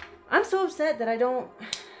 I'm so upset that I don't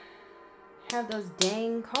have those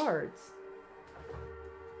dang cards.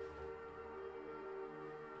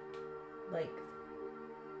 Like,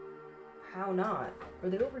 how not? Are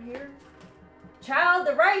they over here? Child,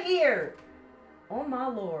 they're right here! Oh my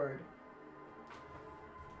lord.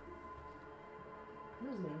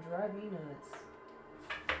 This is gonna drive me nuts.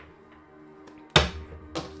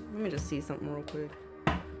 Let me just see something real quick.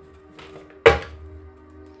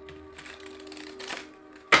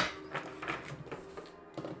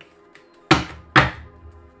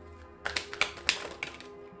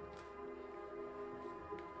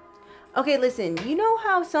 Okay, listen. You know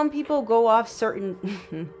how some people go off certain...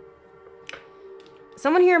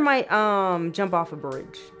 Someone here might jump off a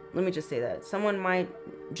bridge. Let me just say that. Someone might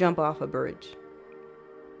jump off a bridge.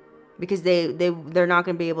 Because they're not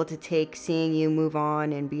going to be able to take seeing you move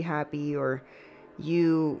on and be happy, or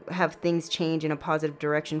you have things change in a positive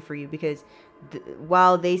direction for you. Because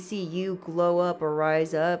while they see you glow up or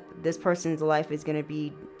rise up, this person's life is going to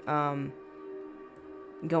be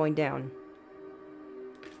going down.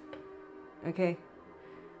 Okay?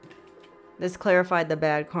 This clarified the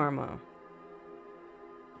bad karma.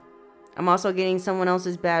 I'm also getting someone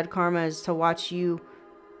else's bad karma is to watch you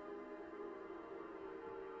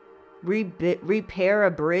repair a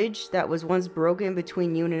bridge that was once broken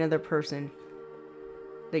between you and another person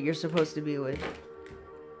that you're supposed to be with,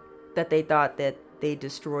 that they thought that they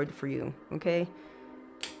destroyed for you. Okay.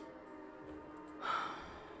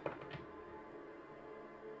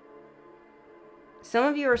 Some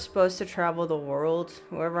of you are supposed to travel the world,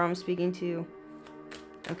 whoever I'm speaking to.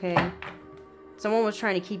 Okay. Someone was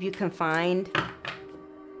trying to keep you confined.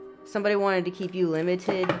 Somebody wanted to keep you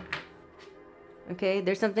limited. Okay.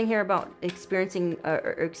 There's something here about experiencing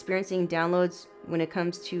downloads when it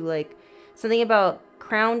comes to like something about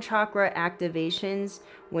crown chakra activations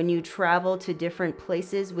when you travel to different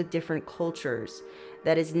places with different cultures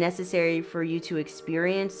that is necessary for you to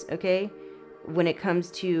experience. Okay. When it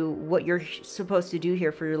comes to what you're supposed to do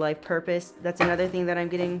here for your life purpose. That's another thing that I'm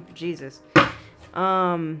getting. Jesus.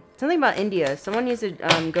 Something about India. Someone needs to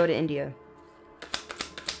go to India.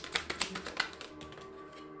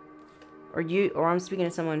 Or I'm speaking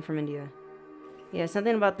to someone from India. Yeah,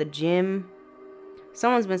 something about the gym.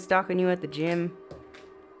 Someone's been stalking you at the gym.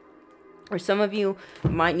 Or some of you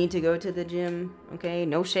might need to go to the gym. Okay,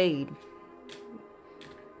 no shade.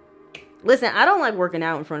 Listen, I don't like working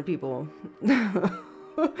out in front of people.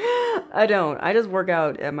 I don't. I just work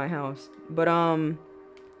out at my house. But,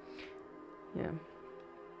 yeah.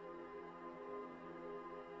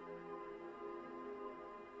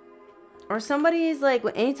 Or somebody's like,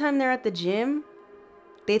 anytime they're at the gym,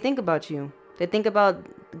 they think about you. They think about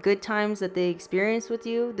good times that they experienced with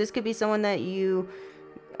you. This could be someone that you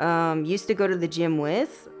used to go to the gym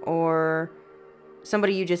with, or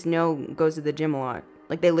somebody you just know goes to the gym a lot.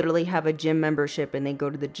 Like they literally have a gym membership and they go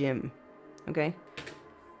to the gym. Okay.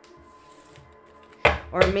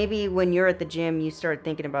 Or maybe when you're at the gym, you start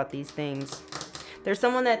thinking about these things. There's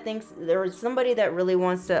someone that thinks, there's somebody that really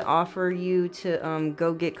wants to offer you to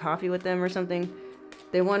go get coffee with them or something.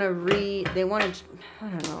 They want to I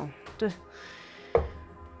don't know.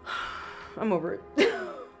 I'm over it.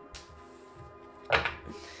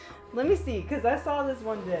 Let me see, because I saw this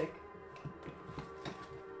one deck.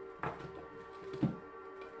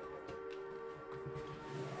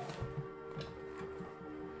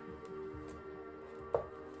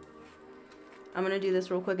 I'm going to do this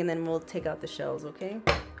real quick and then we'll take out the shells, okay?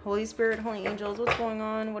 Holy Spirit, Holy Angels, what's going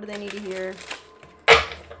on? What do they need to hear?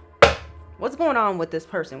 What's going on with this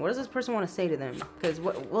person? What does this person want to say to them? Because,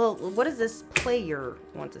 what does this player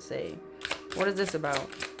want to say? What is this about?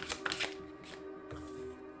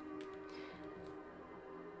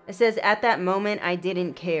 It says, at that moment, I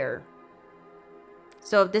didn't care.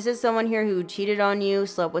 So if this is someone here who cheated on you,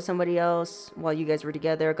 slept with somebody else while you guys were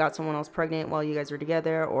together, got someone else pregnant while you guys were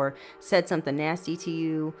together, or said something nasty to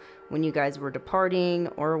you when you guys were departing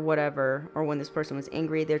or whatever, or when this person was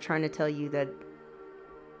angry, they're trying to tell you that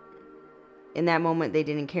in that moment they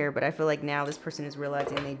didn't care. But I feel like now this person is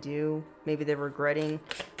realizing they do. Maybe they're regretting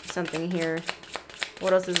something here.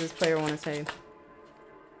 What else does this player want to say?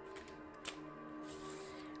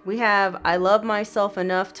 We have, I love myself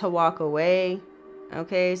enough to walk away.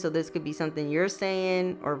 Okay, so this could be something you're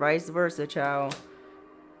saying or vice versa, child.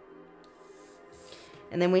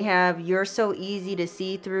 And then we have, you're so easy to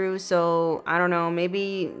see through. So, I don't know,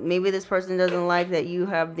 maybe this person doesn't like that you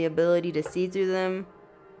have the ability to see through them.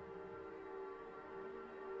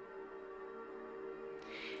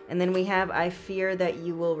 And then we have, I fear that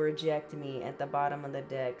you will reject me at the bottom of the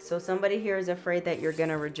deck. So somebody here is afraid that you're going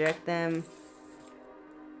to reject them.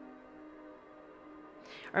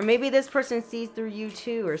 Or maybe this person sees through you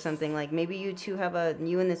too or something. Like maybe you two have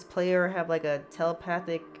you and this player have like a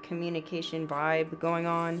telepathic communication vibe going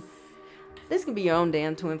on. This could be your own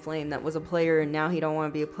damn twin flame that was a player and now he don't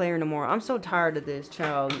want to be a player no more. I'm so tired of this,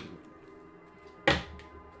 child.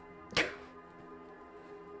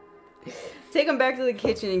 Take him back to the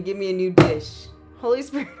kitchen and give me a new dish. Holy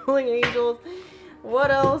Spirit, Holy Angels.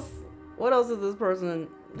 What else? What else is this person?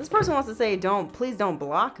 This person wants to say, please don't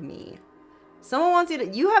block me. Someone wants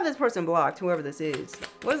you have this person blocked, whoever this is.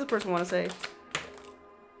 What does this person want to say?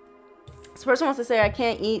 This person wants to say, I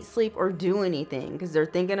can't eat, sleep, or do anything because they're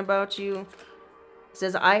thinking about you. It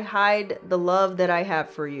says, I hide the love that I have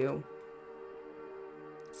for you.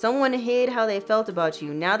 Someone hid how they felt about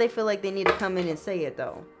you. Now they feel like they need to come in and say it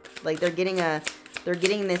though. Like they're getting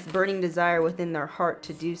this burning desire within their heart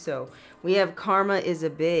to do so. We have karma is a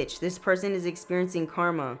bitch. This person is experiencing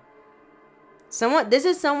karma. This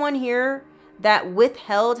is someone here that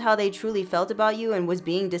withheld how they truly felt about you and was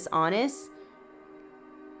being dishonest.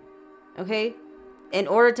 Okay? in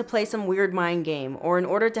order to play some weird mind game, or in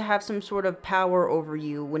order to have some sort of power over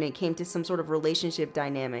you when it came to some sort of relationship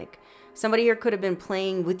dynamic. Somebody here could have been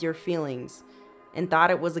playing with your feelings and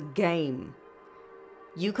thought it was a game.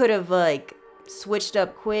 You could have like switched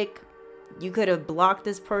up quick. You could have blocked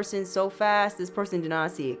this person so fast. This person did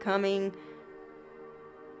not see it coming.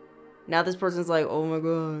 Now this person's like, oh my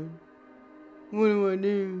God, what do I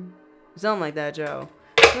do? Something like that, Joe.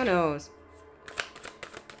 Who knows?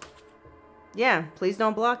 Yeah, please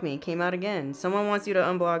don't block me. Came out again. Someone wants you to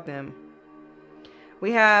unblock them.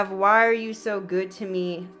 We have, why are you so good to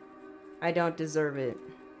me? I don't deserve it.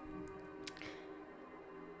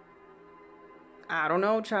 I don't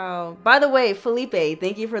know, child. By the way, Felipe,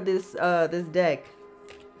 thank you for this this deck.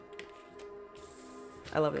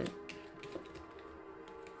 I love it.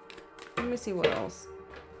 Let me see what else.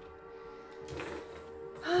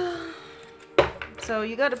 So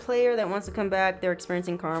you got a player that wants to come back. They're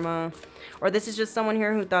experiencing karma. Or this is just someone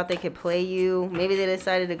here who thought they could play you. Maybe they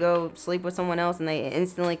decided to go sleep with someone else and they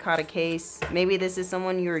instantly caught a case. Maybe this is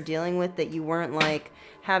someone you were dealing with that you weren't like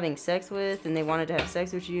having sex with, and they wanted to have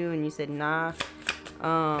sex with you and you said nah.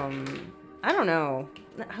 I don't know.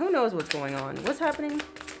 Who knows what's going on? What's happening?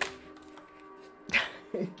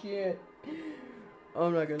 I can't.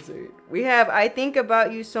 I'm not gonna say it. We have, I think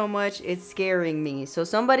about you so much, it's scaring me. So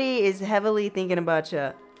somebody is heavily thinking about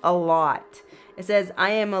you a lot. It says,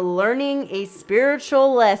 I am learning a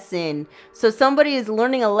spiritual lesson. So somebody is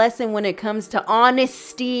learning a lesson when it comes to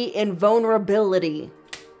honesty and vulnerability.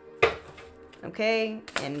 Okay?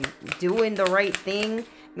 And doing the right thing.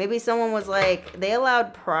 Maybe someone was like, they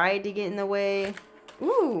allowed pride to get in the way.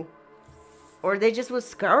 Ooh. Or they just was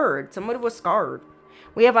scared. Somebody was scarred.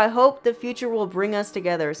 We have, I hope the future will bring us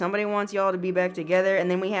together. Somebody wants y'all to be back together. And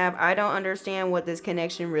then we have, I don't understand what this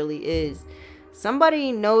connection really is.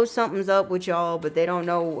 Somebody knows something's up with y'all, but they don't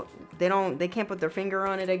know. They can't put their finger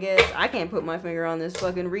on it, I guess. I can't put my finger on this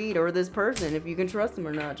fucking read or this person, if you can trust them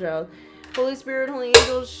or not, child. Holy Spirit, Holy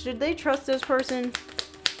Angels, should they trust this person?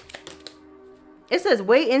 It says,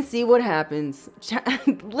 wait and see what happens.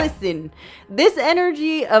 Listen, this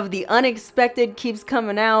energy of the unexpected keeps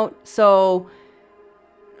coming out. So,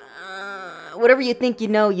 whatever you think you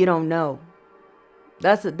know, you don't know.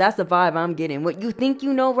 That's the vibe I'm getting. What you think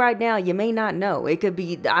you know right now, you may not know. It could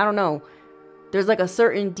be, I don't know. There's like a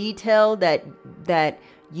certain detail that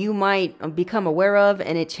you might become aware of,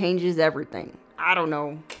 and it changes everything. I don't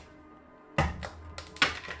know.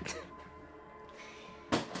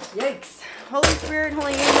 Yikes. Holy Spirit,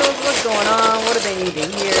 Holy Angels, what's going on? What do they need to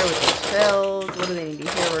hear with the shells? What do they need to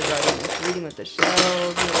hear regarding this reading with the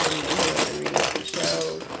shells? What do they need to hear with the reading with the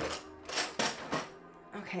shells?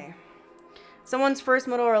 Okay. Someone's first,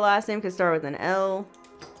 middle, or last name could start with an L,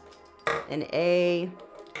 an A,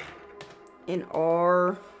 an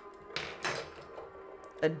R,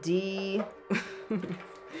 a D, an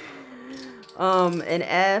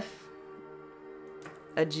F,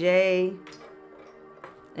 a J,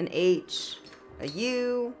 an H, a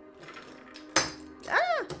U,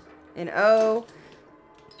 an O,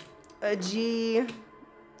 a G,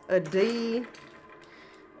 a D,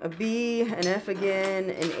 a B, an F again,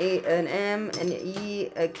 an A, an M, an E,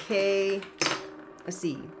 a K, a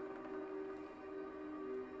C.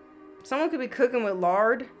 Someone could be cooking with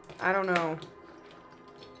lard. I don't know.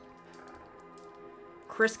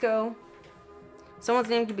 Crisco. Someone's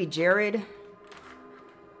name could be Jared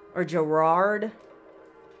or Gerard.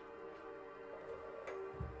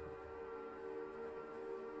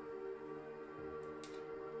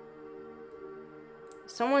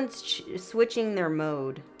 Someone's switching their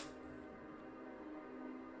mode.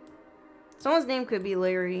 Someone's name could be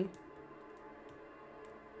Larry.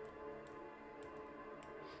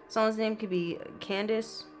 Someone's name could be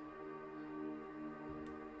Candace.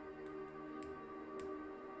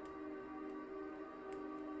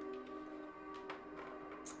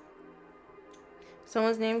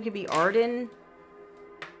 Someone's name could be Arden.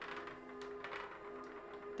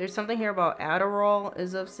 There's something here about Adderall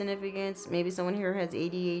is of significance. Maybe someone here has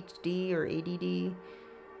ADHD or ADD.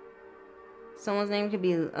 Someone's name could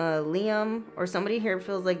be Liam. Or somebody here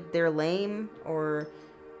feels like they're lame. Or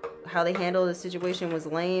how they handle the situation was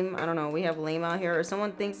lame. I don't know. We have lame out here. Or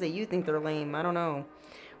someone thinks that you think they're lame. I don't know.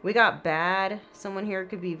 We got bad. Someone here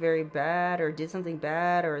could be very bad or did something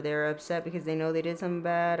bad. Or they're upset because they know they did something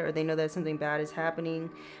bad. Or they know that something bad is happening.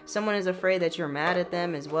 Someone is afraid that you're mad at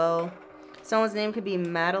them as well. Someone's name could be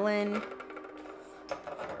Madeline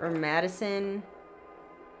or Madison.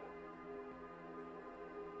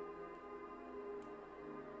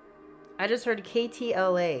 I just heard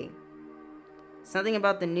KTLA. Something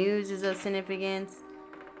about the news is of significance.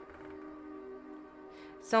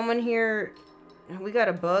 Someone here We got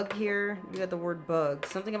a bug here. We got the word bug.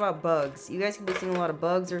 Something about bugs. You guys could be seeing a lot of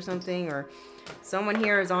bugs or something, or someone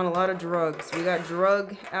here is on a lot of drugs. We got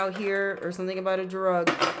drug out here, or something about a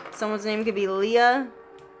drug. Someone's name could be Leah.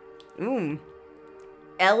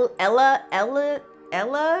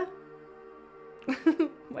 Ella?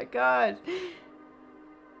 My God.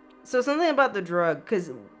 So something about the drug,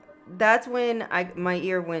 because that's when my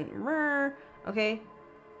ear went, okay?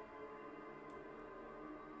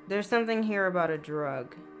 There's something here about a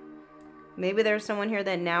drug. Maybe there's someone here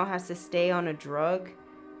that now has to stay on a drug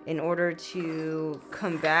in order to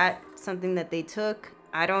combat something that they took.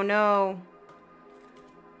 I don't know.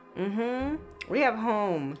 We have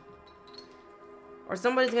home. Or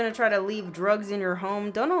somebody's going to try to leave drugs in your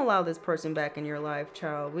home. Don't allow this person back in your life,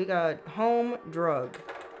 child. We got home drug.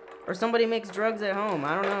 Or somebody makes drugs at home.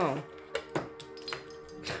 I don't know.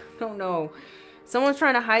 Don't know. Someone's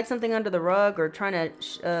trying to hide something under the rug, or trying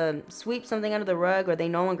to sweep something under the rug, or they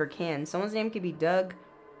no longer can. Someone's name could be Doug.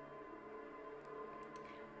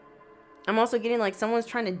 I'm also getting like someone's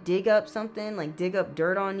trying to dig up something, like dig up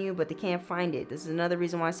dirt on you, but they can't find it. This is another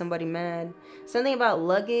reason why somebody's mad. Something about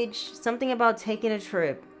luggage, something about taking a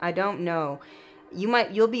trip. I don't know.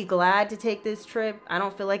 You'll be glad to take this trip. I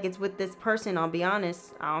don't feel like it's with this person, I'll be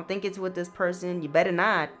honest. I don't think it's with this person. You better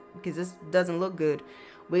not, because this doesn't look good.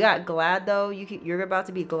 We got glad though. You're about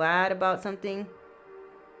to be glad about something.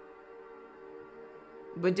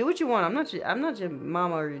 But do what you want. I'm not your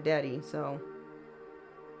mama or your daddy, so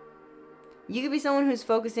you could be someone who's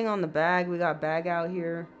focusing on the bag. We got bag out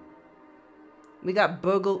here. We got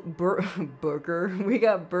burger. We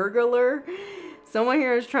got burglar. Someone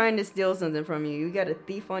here is trying to steal something from you. You got a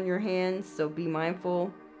thief on your hands, so be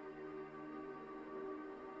mindful.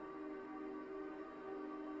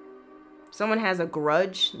 Someone has a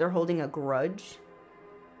grudge. They're holding a grudge.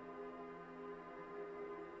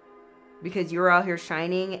 Because you're out here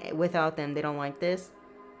shining without them. They don't like this.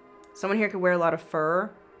 Someone here could wear a lot of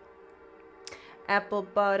fur. Apple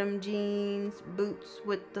bottom jeans, boots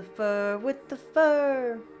with the fur, with the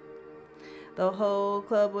fur. The whole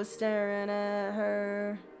club was staring at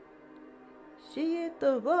her. She hit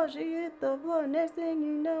the floor, she hit the floor. Next thing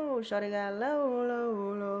you know, shawty got low, low,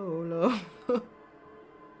 low, low.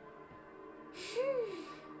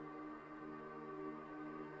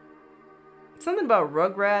 Something about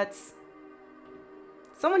Rugrats.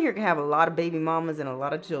 Someone here can have a lot of baby mamas and a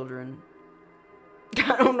lot of children.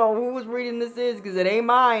 I don't know whose reading this is, because it ain't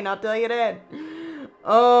mine, I'll tell you that.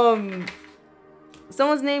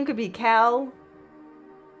 Someone's name could be Calvin.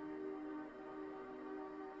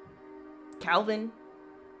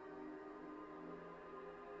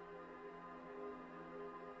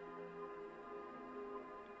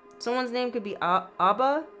 Someone's name could be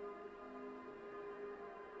Abba.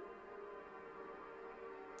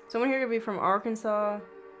 Someone here could be from Arkansas,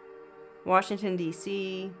 Washington,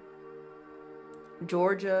 D.C.,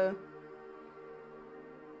 Georgia,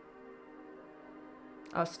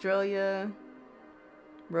 Australia,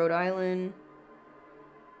 Rhode Island.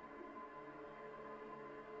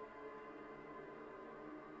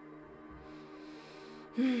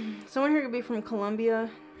 Someone here could be from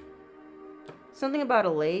Colombia. Something about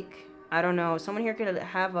a lake. I don't know. Someone here could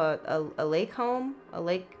have a lake home, a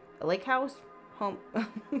lake house home.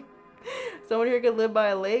 Someone here could live by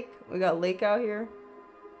a lake. We got lake out here.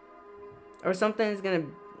 Or something's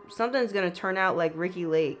gonna turn out like Ricky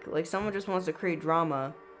Lake. Like someone just wants to create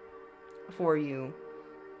drama for you.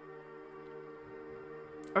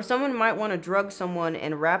 Or someone might want to drug someone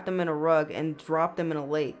and wrap them in a rug and drop them in a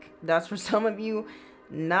lake. That's for some of you,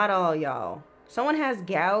 not all y'all. Someone has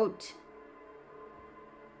gout.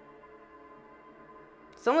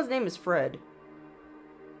 Someone's name is Fred.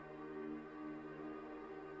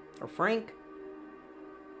 Or Frank.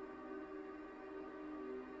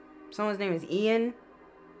 Someone's name is Ian.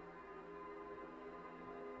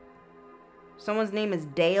 Someone's name is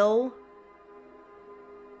Dale.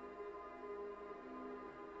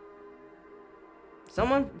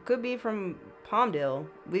 Someone could be from Palmdale.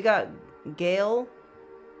 We got Gail.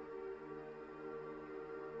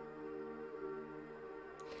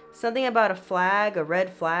 Something about a flag, a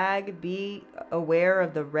red flag. Be aware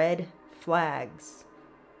of the red flags.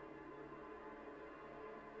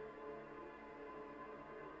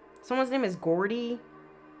 Someone's name is Gordy.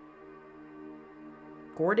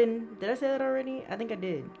 Gordon. Did I say that already? I think I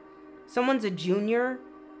did. Someone's a junior.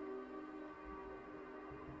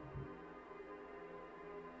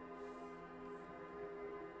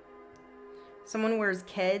 Someone wears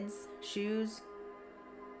Keds shoes.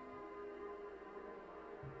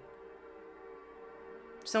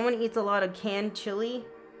 Someone eats a lot of canned chili.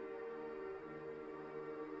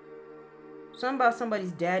 Something about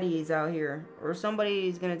somebody's daddy is out here. Or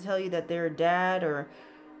somebody's going to tell you that they're a dad, or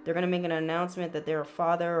they're going to make an announcement that they're a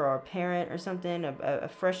father or a parent or something. A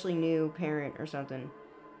freshly new parent or something.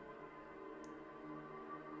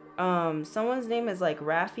 Someone's name is like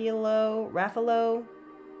Raffalo.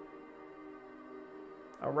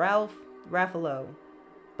 A Ralph Raffalo.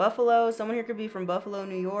 Buffalo. Someone here could be from Buffalo,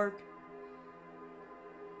 New York.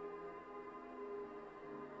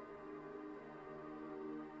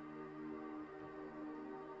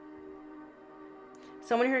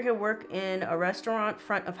 Someone here could work in a restaurant,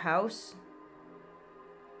 front of house.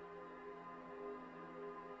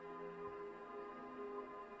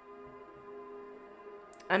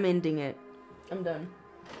 I'm ending it. I'm done.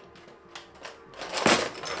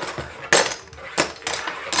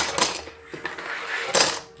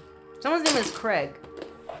 Someone's name is Craig.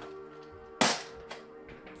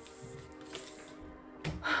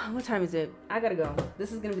 What time is it? I gotta go.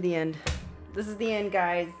 This is gonna be the end. This is the end,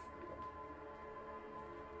 guys.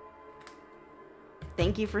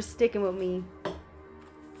 Thank you for sticking with me.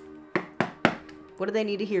 What do they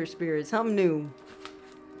need to hear, spirits? Something new.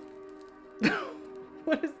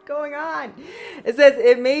 What is going on? It says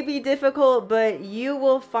it may be difficult, but you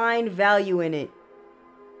will find value in it.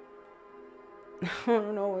 I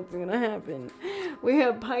don't know what's gonna happen. We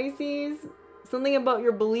have Pisces. Something about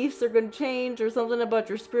your beliefs are gonna change, or something about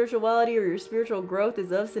your spirituality or your spiritual growth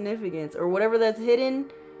is of significance, or whatever that's hidden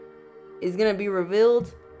is gonna be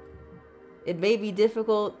revealed. It may be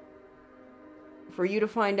difficult for you to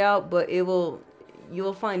find out, but you will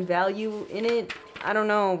find value in it. I don't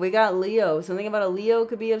know. We got Leo. Something about a Leo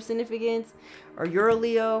could be of significance, or you're a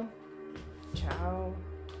Leo. Ciao.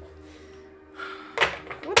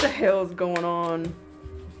 What the hell is going on?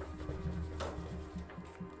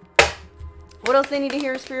 What else they need to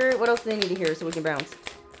hear, Spirit? What else do they need to hear so we can bounce?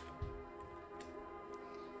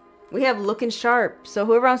 We have looking sharp. So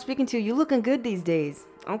whoever I'm speaking to, you looking good these days.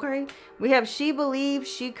 Okay. We have she believed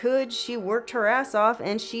she could. She worked her ass off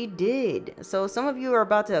and she did. So some of you are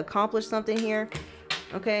about to accomplish something here.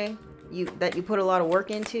 Okay. That you put a lot of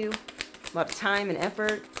work into. A lot of time and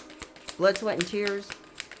effort. Blood, sweat, and tears.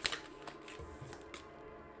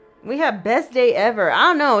 We have best day ever. I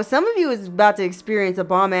don't know. Some of you is about to experience a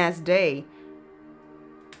bomb-ass day.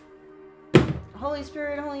 Holy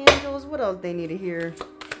Spirit, Holy Angels, what else they need to hear?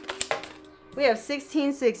 We have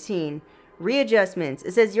 1616. Readjustments.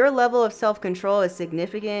 It says your level of self-control is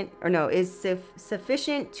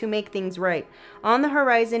sufficient to make things right. On the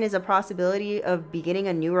horizon is a possibility of beginning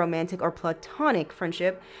a new romantic or platonic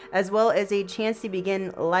friendship, as well as a chance to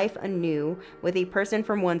begin life anew with a person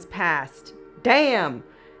from one's past. Damn!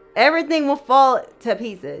 Everything will fall to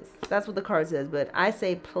pieces. That's what the card says, but I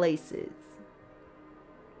say places.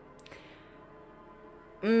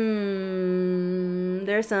 There's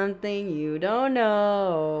something you don't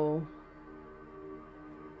know.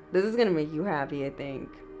 This is gonna make you happy, I think.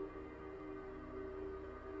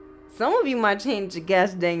 Some of you might change your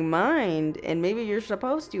gosh dang mind, and maybe you're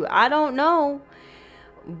supposed to. I don't know.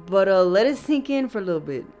 But let it sink in for a little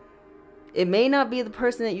bit. It may not be the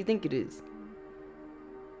person that you think it is.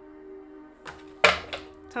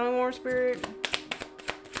 Tell me more, Spirit.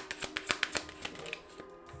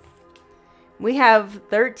 We have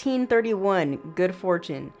 1331, good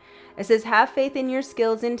fortune. It says, have faith in your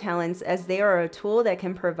skills and talents, as they are a tool that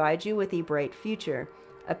can provide you with a bright future.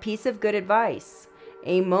 A piece of good advice,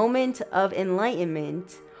 a moment of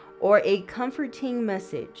enlightenment, or a comforting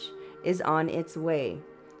message is on its way.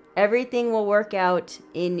 Everything will work out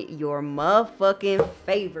in your motherfucking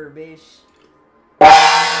favor, bitch.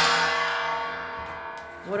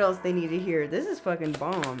 What else they need to hear? This is fucking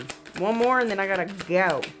bomb. One more and then I gotta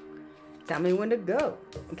go. Tell me when to go.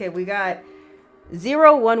 Okay, we got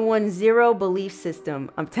 0110 belief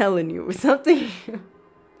system. I'm telling you, something.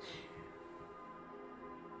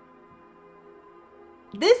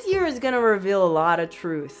 This year is gonna reveal a lot of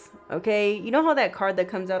truth. Okay, you know how that card that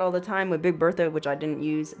comes out all the time with Big Bertha, which I didn't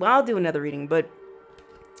use. Well, I'll do another reading, but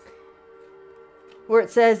where it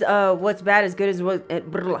says, what's bad is good is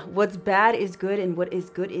what's bad is good and what is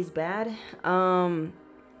good is bad.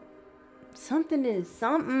 Something is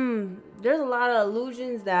something. There's a lot of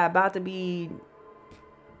illusions that are about to be.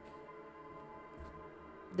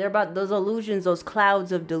 They're about those illusions, those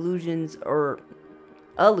clouds of delusions or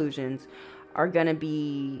illusions are gonna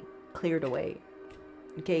be cleared away.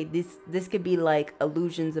 Okay, this could be like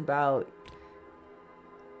illusions about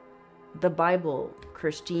the Bible,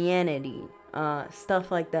 Christianity,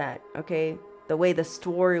 stuff like that. Okay, the way the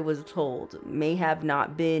story was told may have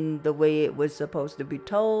not been the way it was supposed to be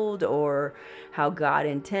told, or how God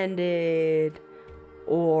intended,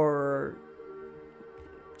 or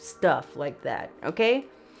stuff like that, okay?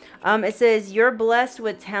 It says, you're blessed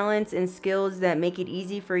with talents and skills that make it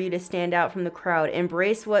easy for you to stand out from the crowd.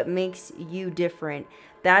 Embrace what makes you different.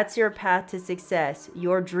 That's your path to success.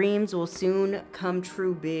 Your dreams will soon come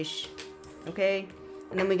true, bish. Okay?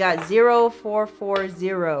 And then we got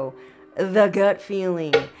 0440, the gut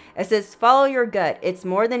feeling. It says, follow your gut. It's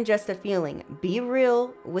more than just a feeling. Be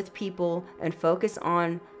real with people and focus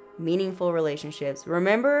on meaningful relationships.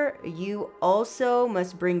 Remember, you also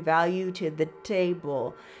must bring value to the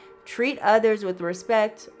table. Treat others with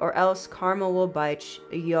respect or else karma will bite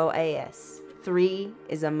your ass. 3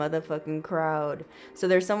 is a motherfucking crowd. So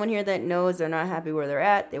there's someone here that knows they're not happy where they're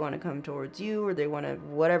at. They want to come towards you, or they want to,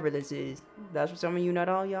 whatever this is. That's for some of you, not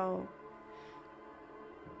all y'all.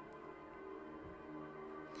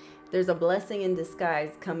 There's a blessing in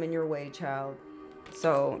disguise coming your way, child.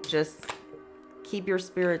 So just keep your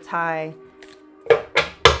spirits high.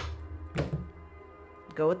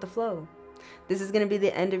 Go with the flow. This is going to be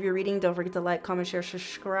the end of your reading. Don't forget to like, comment, share,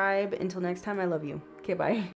 subscribe. Until next time, I love you. Okay, bye.